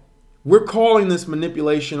how we're calling this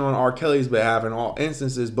manipulation on R. Kelly's behalf in all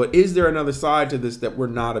instances, but is there another side to this that we're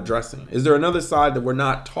not addressing? Is there another side that we're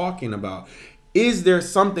not talking about? Is there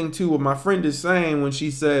something to what my friend is saying when she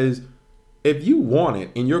says, if you want it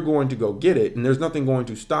and you're going to go get it and there's nothing going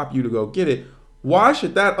to stop you to go get it, why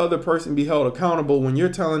should that other person be held accountable when you're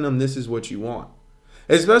telling them this is what you want?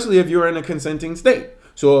 Especially if you're in a consenting state.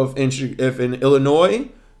 So if in Illinois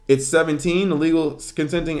it's 17, the legal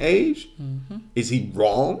consenting age, is he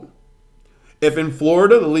wrong? If in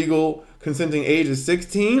Florida the legal consenting age is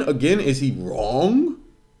 16, again, is he wrong?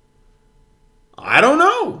 I don't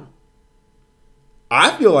know.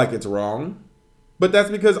 I feel like it's wrong, but that's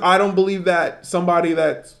because I don't believe that somebody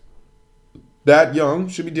that's that young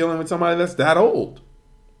should be dealing with somebody that's that old.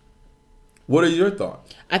 What are your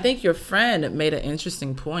thoughts? I think your friend made an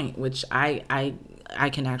interesting point, which I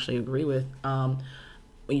can actually agree with.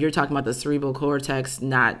 You're talking about the cerebral cortex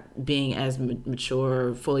not being as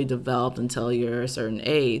mature, fully developed until you're a certain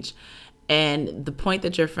age. And the point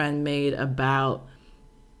that your friend made about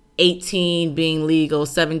 18 being legal,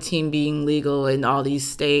 17 being legal in all these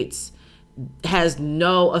states has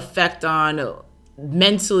no effect on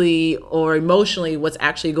mentally or emotionally what's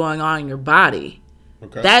actually going on in your body.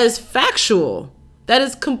 Okay. That is factual. That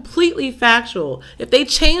is completely factual. If they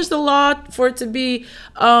change the law for it to be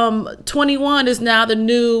 21 is now the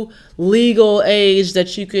new legal age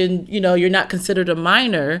that you can, you're not considered a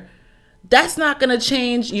minor, that's not going to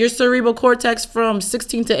change your cerebral cortex from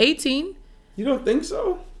 16 to 18. You don't think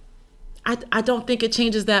so? I don't think it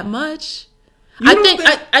changes that much.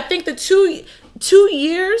 I think the two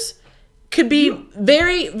years could be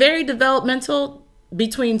very, very developmental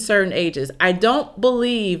between certain ages. I don't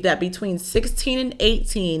believe that between 16 and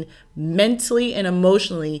 18, mentally and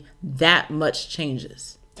emotionally, that much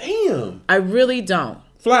changes. Damn. I really don't.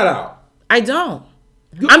 Flat out. I don't.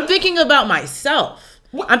 I'm thinking about myself.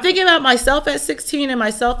 What? I'm thinking about myself at 16 and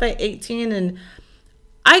myself at 18, and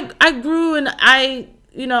I grew and I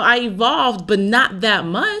evolved, but not that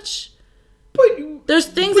much. There's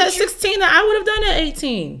things at 16 that I would have done at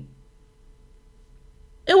 18.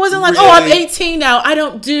 It wasn't like, really? I'm 18 now.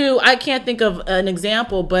 I can't think of an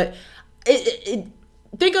example, but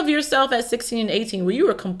think of yourself at 16 and 18. Were you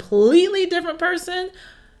a completely different person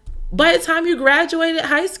by the time you graduated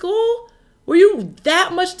high school? Were you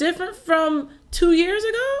that much different from 2 years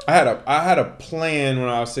ago? I had a plan when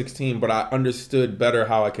I was 16, but I understood better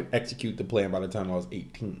how I could execute the plan by the time I was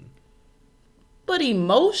 18. But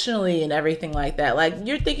emotionally and everything like that, like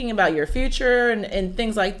you're thinking about your future and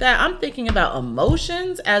things like that. I'm thinking about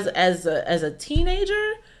emotions as a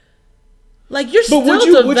teenager. Like you're still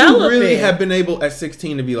developing. Would you really have been able at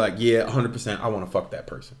 16 to be like, yeah, 100%, I want to fuck that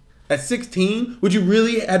person? At 16, would you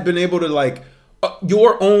really have been able to like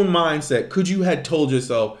your own mindset? Could you have told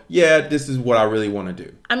yourself, yeah, this is what I really want to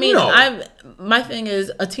do? I mean, no. My thing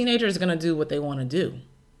is a teenager is gonna do what they want to do.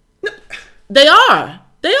 No. They are.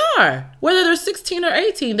 Whether they're 16 or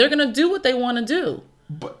 18, they're going to do what they want to do.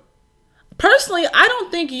 But personally, I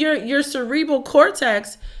don't think your cerebral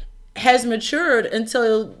cortex has matured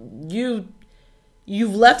until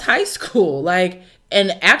you've left high school, and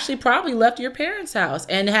actually probably left your parents' house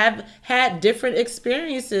and have had different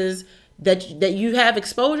experiences that you have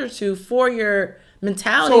exposure to for your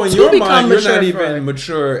mentality. So in your mind, you're not even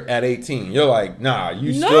mature at 18. You're like, nah,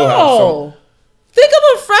 you still have some. Think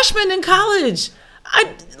of a freshman in college.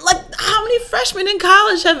 How many freshmen in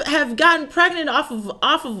college have gotten pregnant off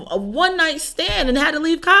of a one night stand and had to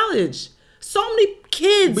leave college? So many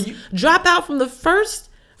kids drop out from the first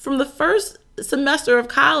semester of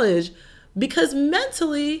college because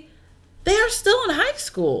mentally they are still in high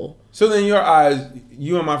school. So then in your eyes,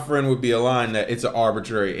 you and my friend would be aligned that it's an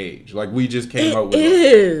arbitrary age. Like we just came up with it.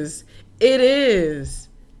 It is.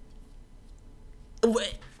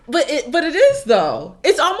 But it is though.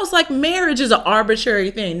 It's almost like marriage is an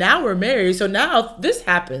arbitrary thing. Now we're married, so now this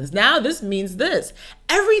happens. Now this means this.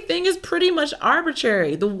 Everything is pretty much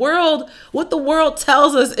arbitrary. What the world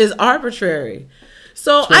tells us is arbitrary.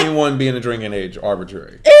 So 21 being a drinking age,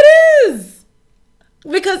 arbitrary. It is.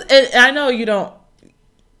 Because I know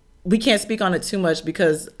we can't speak on it too much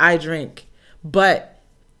because I drink, but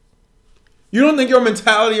you don't think your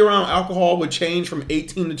mentality around alcohol would change from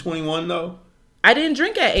 18 to 21 though? I didn't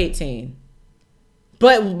drink at 18.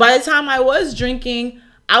 But by the time I was drinking,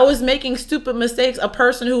 I was making stupid mistakes a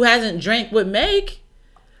person who hasn't drank would make.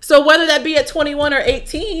 So whether that be at 21 or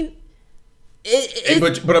 18,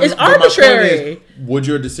 it's arbitrary. Is, would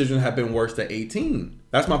your decision have been worse at 18?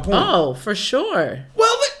 That's my point. Oh, for sure.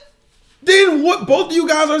 Well, then what both of you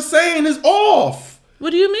guys are saying is off.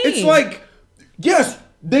 What do you mean? It's like, yes,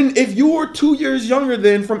 then if you were 2 years younger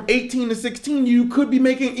than from 18 to 16, you could be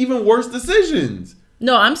making even worse decisions.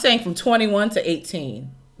 No, I'm saying from 21 to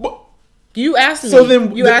 18. But, You asked me. so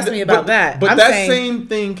then, you asked me about that. But I'm that saying same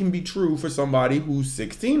thing can be true for somebody who's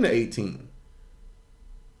 16 to 18.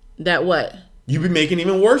 that what? You'd be making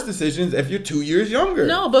even worse decisions if you're 2 years younger.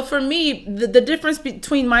 No, but for me, the difference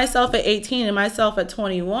between myself at 18 and myself at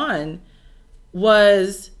 21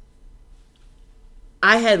 was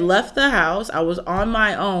I had left the house. I was on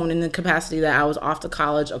my own in the capacity that I was off to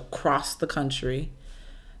college across the country.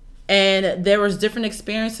 And there was different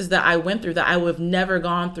experiences that I went through that I would have never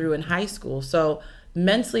gone through in high school. So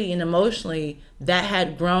mentally and emotionally, that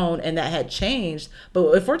had grown and that had changed.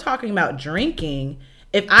 But if we're talking about drinking,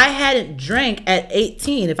 if I hadn't drank at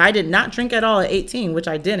 18, if I did not drink at all at 18, which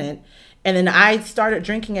I didn't, and then I started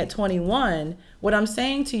drinking at 21, what I'm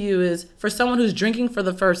saying to you is for someone who's drinking for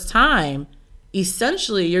the first time,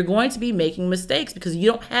 essentially you're going to be making mistakes because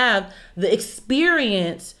you don't have the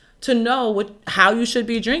experience to know how you should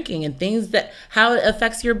be drinking and how it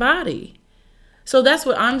affects your body. So that's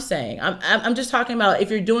what I'm saying. I'm just talking about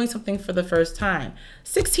if you're doing something for the first time.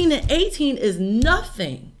 16 and 18 is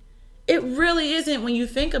nothing. It really isn't when you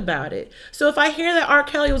think about it. So if I hear that R.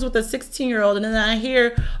 Kelly was with a 16-year-old and then I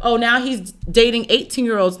hear, oh, now he's dating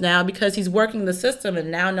 18-year-olds now because he's working the system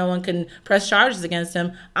and now no one can press charges against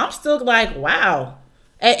him, I'm still like, wow.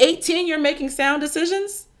 At 18, you're making sound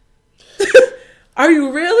decisions? Are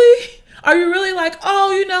you really? Are you really like,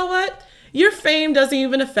 oh, you know what? Your fame doesn't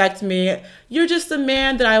even affect me. You're just a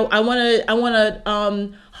man that I want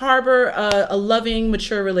to harbor a loving,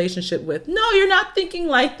 mature relationship with. No, you're not thinking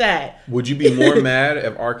like that. Would you be more mad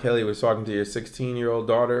if R. Kelly was talking to your 16-year-old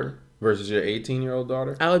daughter versus your 18-year-old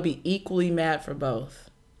daughter? I would be equally mad for both.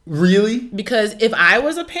 Really? Because if I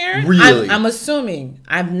was a parent, really? I'm assuming.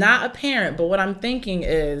 I'm not a parent, but what I'm thinking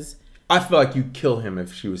is... I feel like you'd kill him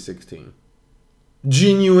if she was 16.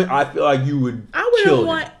 Genuine, I feel like you would I wouldn't kill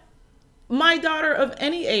want him. my daughter of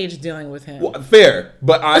any age dealing with him. Well, fair,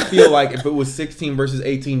 but I feel like if it was 16 versus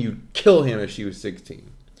 18, you'd kill him if she was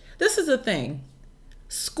 16. This is the thing.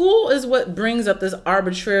 School is what brings up this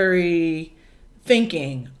arbitrary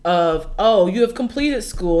thinking of, oh, you have completed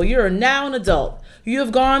school. You're now an adult. You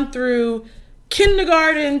have gone through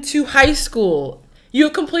kindergarten to high school. You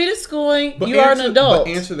have completed schooling. You are an adult.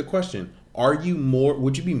 But answer the question. Would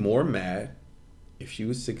you be more mad if she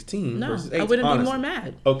was 16 versus 18? I wouldn't be more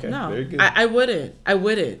mad. Okay, no, very good. I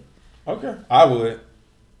wouldn't. Okay, I would.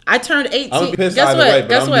 I turned 18. I'm pissed Guess either what? way, but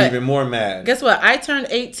Guess I'm what? even more mad. Guess what? I turned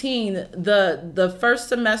 18 the first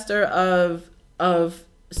semester of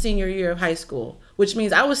senior year of high school, which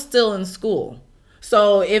means I was still in school.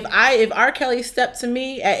 So if R. Kelly stepped to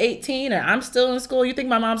me at 18 and I'm still in school, you think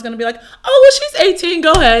my mom's gonna be like, oh, well, she's 18,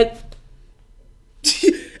 go ahead.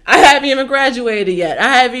 I haven't even graduated yet.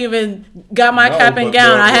 I haven't even got my cap and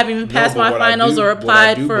gown. I haven't even passed my finals or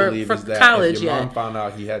applied for college if your yet. mom found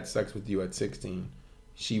out he had sex with you at 16,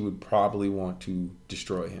 she would probably want to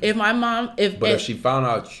destroy him. If she found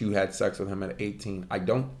out you had sex with him at 18, I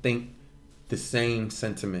don't think the same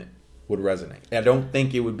sentiment would resonate. I don't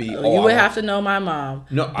think it would be. You would have to know my mom.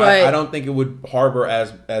 No, I don't think it would harbor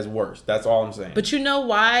as worse. That's all I'm saying. But you know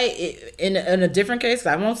why? In a different case,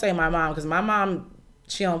 I won't say my mom because my mom,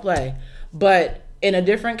 she don't play. But in a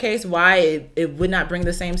different case, why it would not bring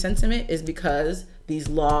the same sentiment is because these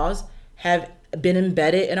laws have been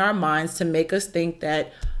embedded in our minds to make us think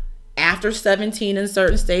that after 17 in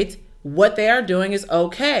certain states, what they are doing is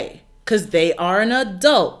okay. Because they are an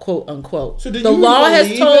adult, quote unquote. So the law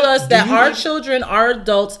has told us that our children are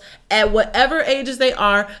adults at whatever ages they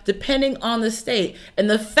are, depending on the state. And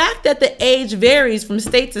the fact that the age varies from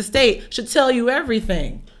state to state should tell you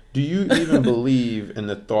everything. Do you even believe in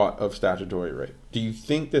the thought of statutory rape? Do you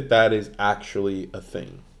think that is actually a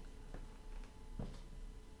thing?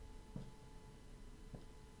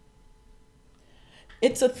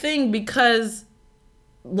 It's a thing because,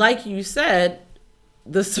 like you said,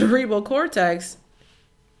 the cerebral cortex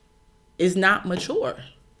is not mature.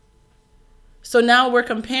 So now we're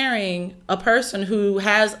comparing a person who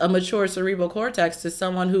has a mature cerebral cortex to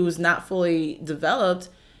someone who's not fully developed,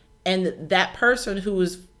 and that person who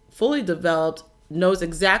is fully developed knows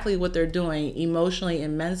exactly what they're doing emotionally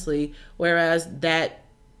and mentally, whereas that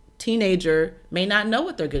teenager may not know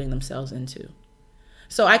what they're getting themselves into.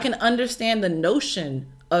 So I can understand the notion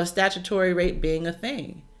of statutory rape being a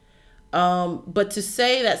thing. But to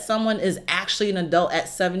say that someone is actually an adult at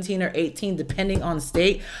 17 or 18, depending on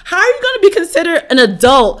state, how are you going to be considered an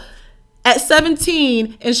adult at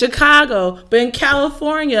 17 in Chicago, but in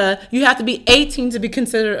California, you have to be 18 to be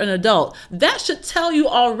considered an adult. That should tell you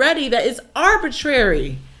already that it's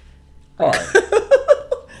arbitrary. All right.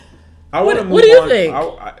 What do you think?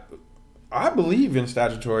 I believe in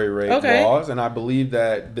statutory rape laws, and I believe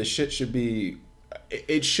that the shit should be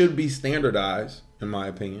standardized, in my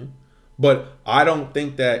opinion. But I don't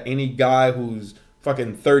think that any guy who's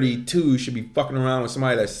fucking 32 should be fucking around with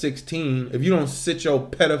somebody that's 16. If you don't sit your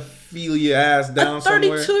pedophilia ass down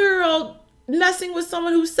somewhere. A 32-year-old messing with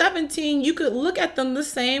someone who's 17, you could look at them the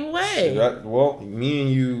same way. Well, me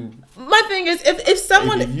and you. My thing is, if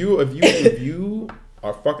someone, if you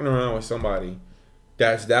are fucking around with somebody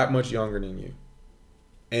that's that much younger than you,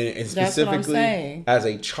 and specifically as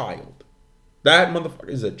a child, that motherfucker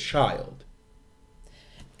is a child.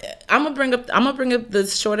 I'm gonna bring up the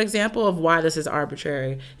short example of why this is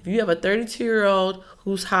arbitrary. If you have a 32-year-old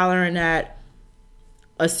who's hollering at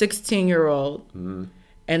a 16-year-old,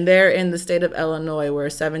 and they're in the state of Illinois where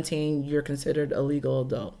 17 you're considered a legal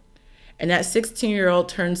adult, and that 16-year-old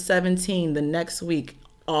turns 17 the next week,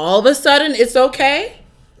 all of a sudden it's okay.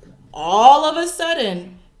 All of a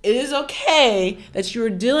sudden it is okay that you're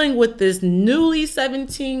dealing with this newly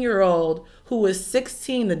 17-year-old who was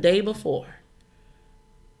 16 the day before.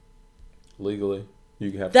 Legally,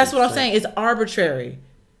 you have. That's what I'm saying. It's arbitrary.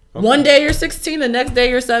 Okay. One day you're 16, the next day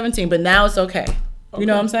you're 17, but now it's okay. You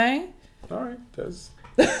know what I'm saying? All right, that's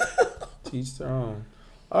teach their own.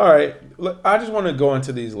 All right, I just want to go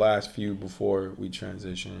into these last few before we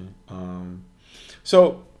transition.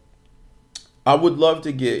 So, I would love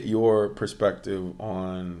to get your perspective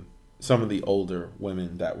on some of the older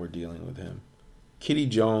women that were dealing with him. Kitty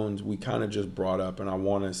Jones, we kind of just brought up, and I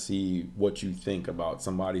want to see what you think about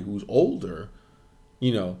somebody who's older,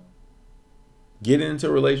 getting into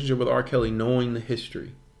a relationship with R. Kelly, knowing the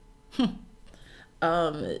history.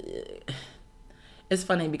 It's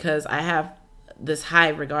funny because I have this high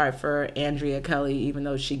regard for Andrea Kelly, even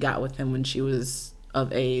though she got with him when she was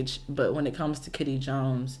of age. But when it comes to Kitty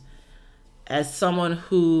Jones, as someone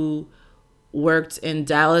who worked in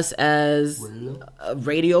Dallas as a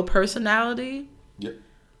radio personality,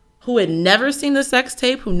 who had never seen the sex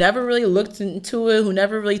tape, who never really looked into it, who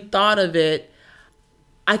never really thought of it,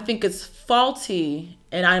 I think it's faulty.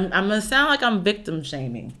 And I'm gonna sound like I'm victim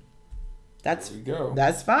shaming. That's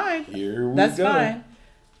fine. That's fine.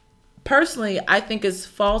 Personally, I think it's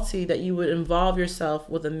faulty that you would involve yourself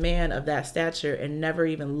with a man of that stature and never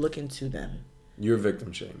even look into them. You're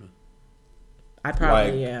victim shaming. I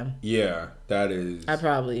probably am. Yeah, that is. I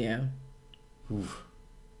probably am. Oof.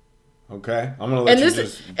 Okay, I'm gonna let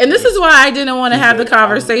this is why I didn't want to have the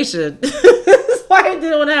conversation. This is why I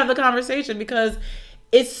didn't want to have the conversation, because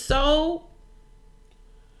it's so.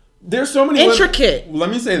 There's so many intricate. Let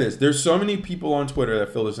me say this: there's so many people on Twitter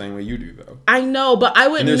that feel the same way you do, though. I know, but I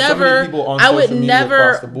would never. Go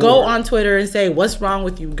on Twitter and say, "What's wrong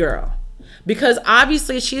with you, girl?" Because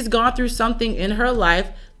obviously she's gone through something in her life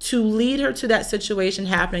to lead her to that situation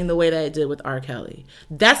happening the way that it did with R. Kelly.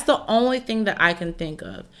 That's the only thing that I can think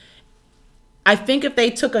of. I think if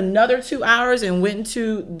they took another 2 hours and went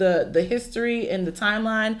into the history and the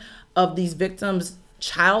timeline of these victims'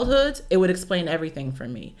 childhoods, it would explain everything for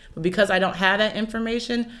me. But because I don't have that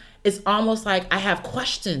information, it's almost like I have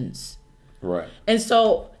questions. Right. And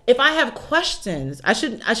so if I have questions, I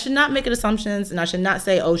should not make assumptions, and I should not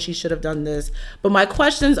say, oh, she should have done this. But my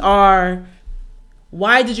questions are,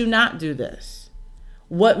 why did you not do this?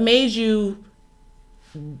 What made you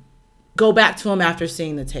go back to him after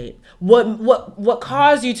seeing the tape? What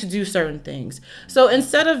caused you to do certain things? So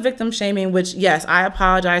instead of victim shaming, which, yes, I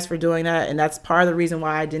apologize for doing that, and that's part of the reason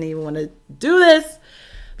why I didn't even want to do this,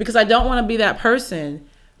 because I don't want to be that person.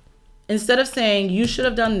 Instead of saying, you should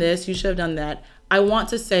have done this, you should have done that, I want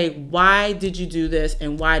to say, why did you do this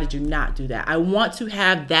and why did you not do that? I want to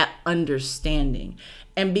have that understanding.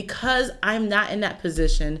 And because I'm not in that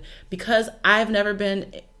position, because I've never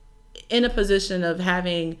been in a position of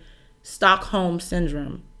having Stockholm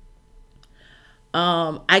syndrome,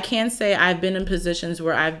 I can say I've been in positions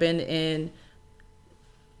where I've been in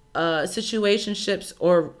situationships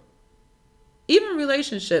or even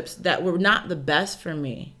relationships that were not the best for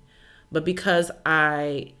me. But because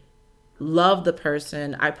I love the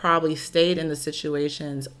person, I probably stayed in the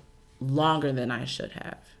situations longer than I should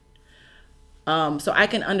have. So I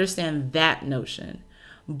can understand that notion.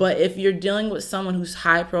 But if you're dealing with someone who's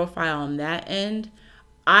high profile on that end,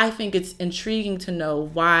 I think it's intriguing to know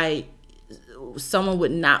why someone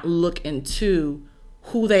would not look into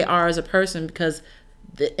who they are as a person, because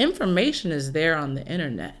the information is there on the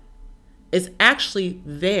internet. It's actually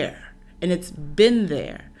there, and it's been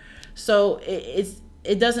there. So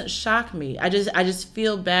it doesn't shock me. I just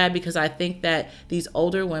feel bad because I think that these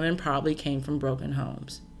older women probably came from broken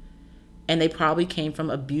homes, and they probably came from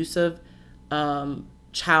abusive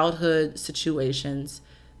childhood situations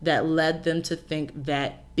that led them to think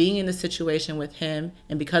that being in a situation with him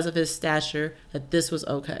and because of his stature that this was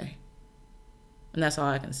okay. And that's all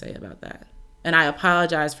I can say about that. And I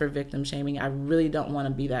apologize for victim shaming. I really don't want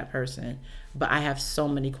to be that person, but I have so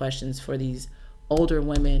many questions for these older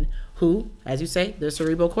women who, as you say, their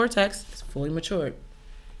cerebral cortex is fully matured.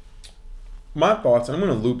 My thoughts. I'm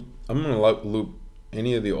gonna loop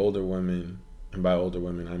any of the older women, and by older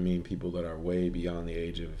women I mean people that are way beyond the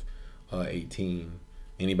age of 18.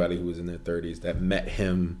 Anybody who was in their 30s that met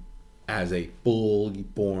him as a fully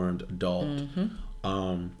formed adult.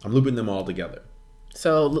 I'm looping them all together.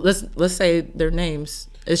 So let's say their names.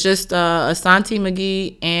 It's just Asante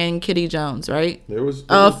McGee and Kitty Jones, right? There was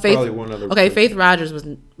Faith, probably one other. Okay, person. Faith Rogers was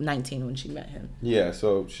 19 when she met him. Yeah,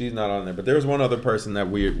 so she's not on there, but there was one other person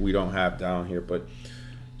that we don't have down here. But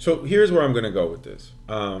so here's where I'm gonna go with this.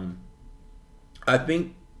 I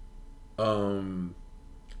think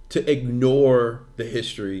to ignore the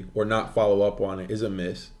history or not follow up on it is a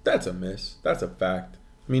miss. That's a miss. That's a fact.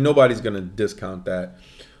 I mean, nobody's gonna discount that.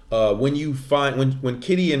 When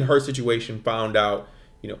Kitty in her situation found out,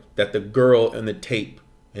 that the girl in the tape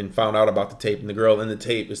and found out about the tape, and the girl in the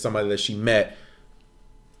tape is somebody that she met,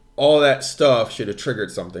 all that stuff should have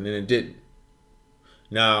triggered something, and it didn't.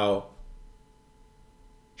 Now,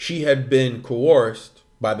 she had been coerced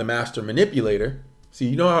by the master manipulator. See,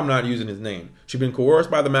 you know how I'm not using his name. She'd been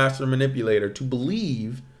coerced by the master manipulator to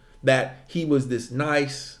believe that he was this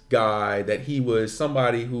nice guy, that he was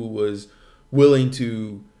somebody who was willing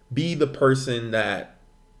to be the person that,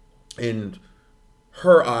 in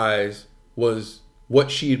her eyes, was what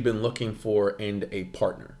she had been looking for in a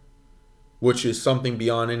partner, which is something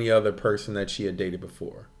beyond any other person that she had dated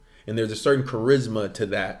before. And there's a certain charisma to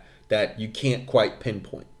that you can't quite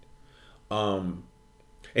pinpoint. And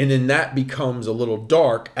then that becomes a little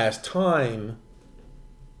dark as time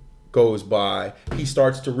goes by. He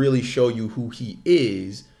starts to really show you who he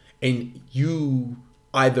is, and you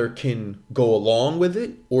either can go along with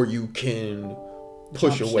it or you can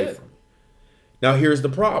push away from it. Now, here's the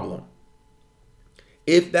problem.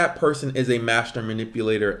 If that person is a master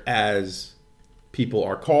manipulator, as people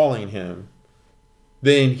are calling him,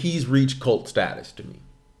 then he's reached cult status to me.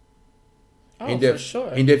 For sure.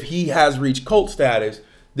 And if he has reached cult status,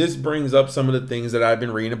 this brings up some of the things that I've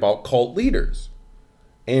been reading about cult leaders.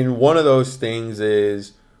 And one of those things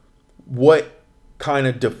is what kind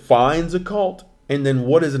of defines a cult, and then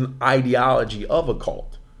what is an ideology of a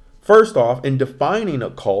cult. First off, in defining a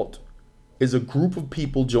cult is a group of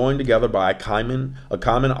people joined together by a common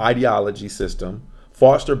ideology system,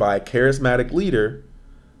 fostered by a charismatic leader,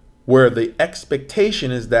 where the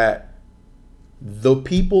expectation is that the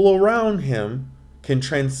people around him can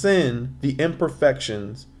transcend the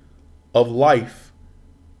imperfections of life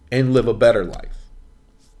and live a better life.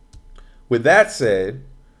 With that said,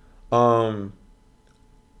 often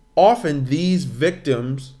these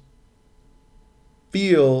victims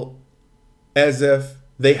feel as if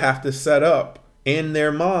they have to set up in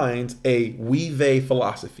their minds a we-they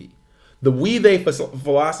philosophy. The we-they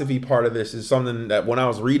philosophy part of this is something that when I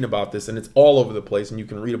was reading about this, and it's all over the place, and you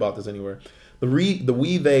can read about this anywhere. The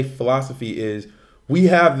we-they philosophy is we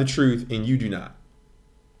have the truth and you do not.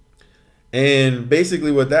 And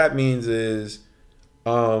basically what that means is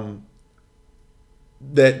that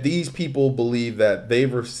these people believe that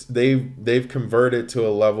they've converted to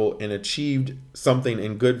a level and achieved something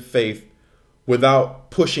in good faith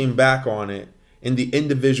without pushing back on it, and the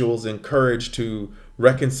individual is encouraged to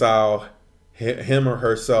reconcile him or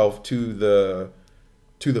herself to the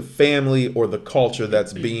family or the culture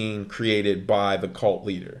that's being created by the cult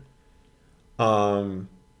leader. And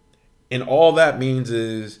all that means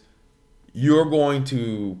is you're going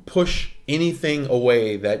to push anything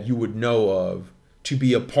away that you would know of to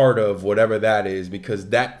be a part of whatever that is, because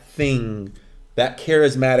that thing, that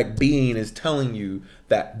charismatic being is telling you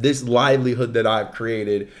that this livelihood that I've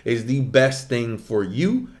created is the best thing for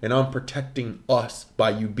you, and I'm protecting us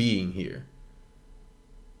by you being here.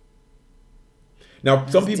 Now,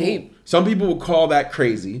 some people would call that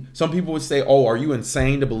crazy. Some people would say, oh, are you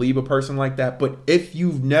insane to believe a person like that? But if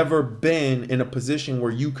you've never been in a position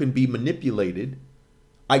where you can be manipulated,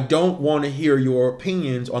 I don't want to hear your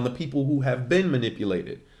opinions on the people who have been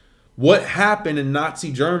manipulated. What happened in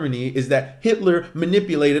Nazi Germany is that Hitler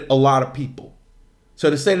manipulated a lot of people. So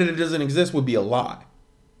to say that it doesn't exist would be a lie.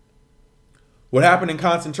 What happened in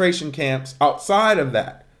concentration camps outside of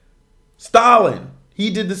that? Stalin, he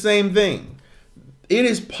did the same thing. It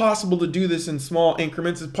is possible to do this in small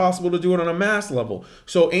increments. It's possible to do it on a mass level.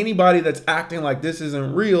 So anybody that's acting like this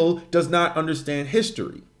isn't real does not understand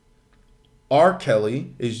history. R.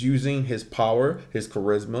 Kelly is using his power, his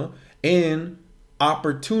charisma, and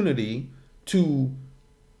opportunity to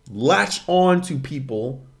latch on to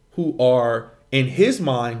people who are, in his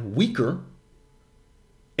mind, weaker,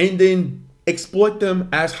 and then exploit them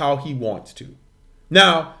as how he wants to.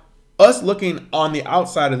 Now, us looking on the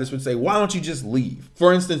outside of this would say, why don't you just leave?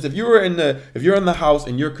 For instance, if you're in the house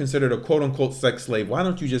and you're considered a quote unquote sex slave, why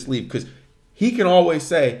don't you just leave? Because he can always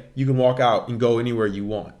say you can walk out and go anywhere you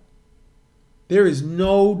want. There is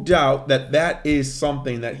no doubt that that is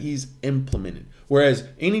something that he's implemented. Whereas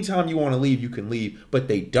anytime you want to leave, you can leave, but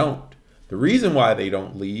they don't. The reason why they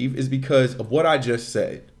don't leave is because of what I just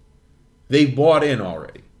said. They've bought in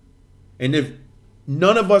already. And if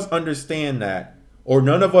none of us understand that, or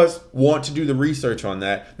none of us want to do the research on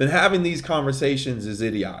that, then having these conversations is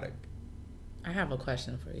idiotic. I have a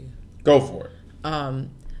question for you. Go for it.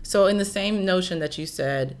 So in the same notion that you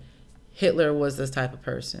said Hitler was this type of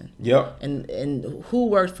person. Yep. And who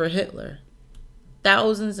worked for Hitler?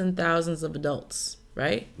 Thousands and thousands of adults,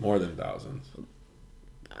 right? More than thousands.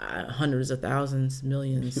 Hundreds of thousands,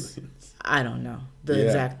 millions. I don't know the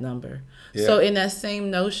exact number. Yeah. So in that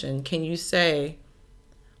same notion, can you say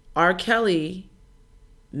R. Kelly,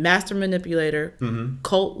 master manipulator,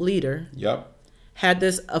 cult leader, had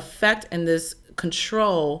this effect and this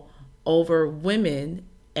control over women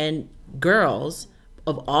and girls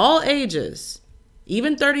of all ages,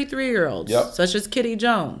 even 33-year-olds, such as Kitty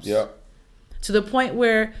Jones, to the point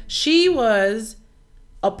where she was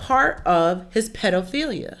a part of his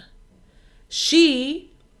pedophilia.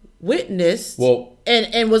 She witnessed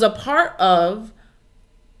and was a part of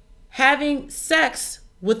having sex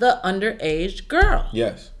with an underage girl.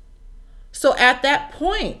 Yes. So at that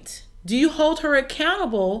point, do you hold her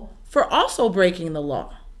accountable for also breaking the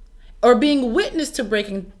law or being witness to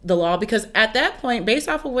breaking the law? Because at that point, based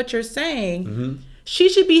off of what you're saying, she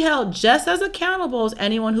should be held just as accountable as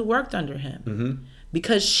anyone who worked under him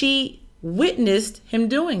because she witnessed him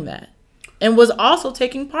doing that and was also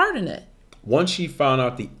taking part in it. Once she found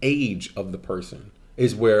out the age of the person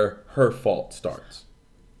is where her fault starts.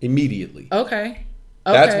 Immediately. Okay.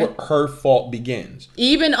 That's where her fault begins.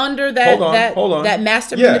 Even under that that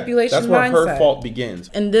master manipulation mindset. That's where her fault begins.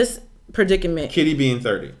 In this predicament, Kitty being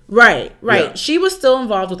 30. Right. Yeah. She was still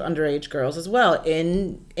involved with underage girls as well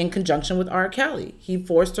in conjunction with R. Kelly. He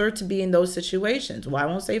forced her to be in those situations. Well, I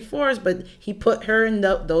won't say forced, but he put her in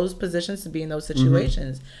those positions to be in those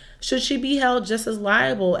situations. Should she be held just as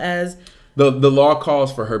liable as... The law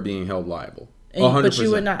calls for her being held liable. 100%. But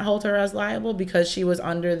you would not hold her as liable because she was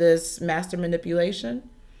under this master manipulation?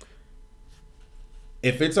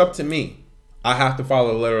 If it's up to me, I have to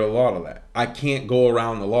follow the letter of the law to that. I can't go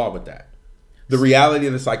around the law with that. The reality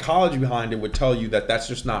of the psychology behind it would tell you that that's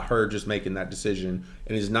just not her just making that decision.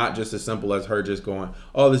 And it's not just as simple as her just going,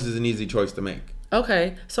 oh, this is an easy choice to make.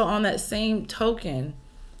 Okay. So on that same token,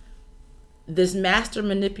 this master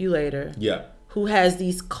manipulator... who has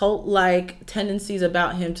these cult-like tendencies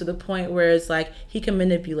about him to the point where it's like he can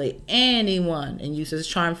manipulate anyone and use his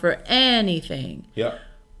charm for anything.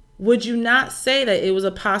 Would you not say that it was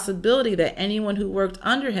a possibility that anyone who worked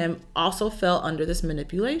under him also fell under this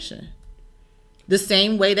manipulation? The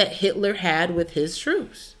same way that Hitler had with his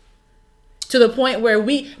troops. To the point where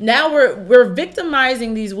we're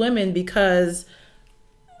victimizing these women because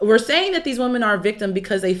we're saying that these women are victims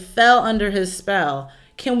because they fell under his spell.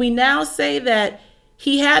 Can we now say that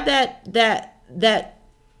he had that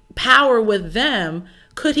power with them?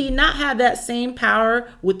 Could he not have that same power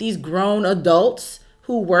with these grown adults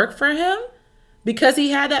who work for him? Because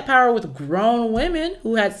he had that power with grown women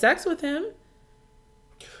who had sex with him.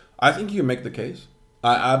 I think you can make the case.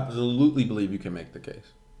 I absolutely believe you can make the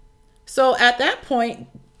case. So at that point,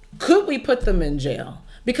 could we put them in jail?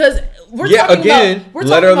 Because we're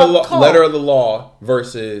letter of the law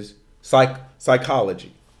versus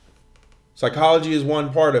psychology. Psychology is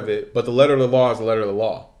one part of it, but the letter of the law is the letter of the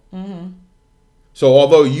law. So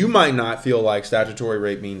although you might not feel like statutory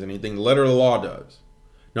rape means anything, the letter of the law does.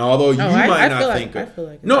 Now, although I'm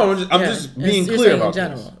just being clear about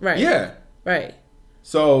this. Right. Yeah. Right.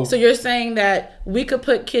 So you're saying that we could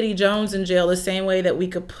put Kitty Jones in jail the same way that we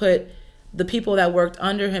could put the people that worked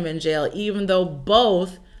under him in jail, even though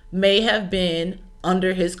both may have been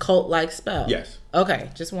under his cult-like spell. Yes. Okay,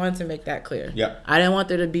 just wanted to make that clear. Yeah. I didn't want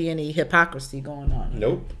there to be any hypocrisy going on.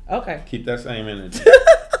 Nope. Okay. Keep that same energy.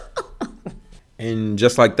 And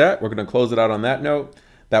just like that, we're going to close it out on that note.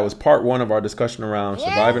 That was part 1 of our discussion around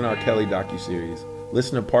Surviving R. Kelly docuseries.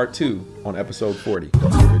 Listen to part 2 on episode 40.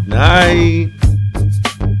 Good night.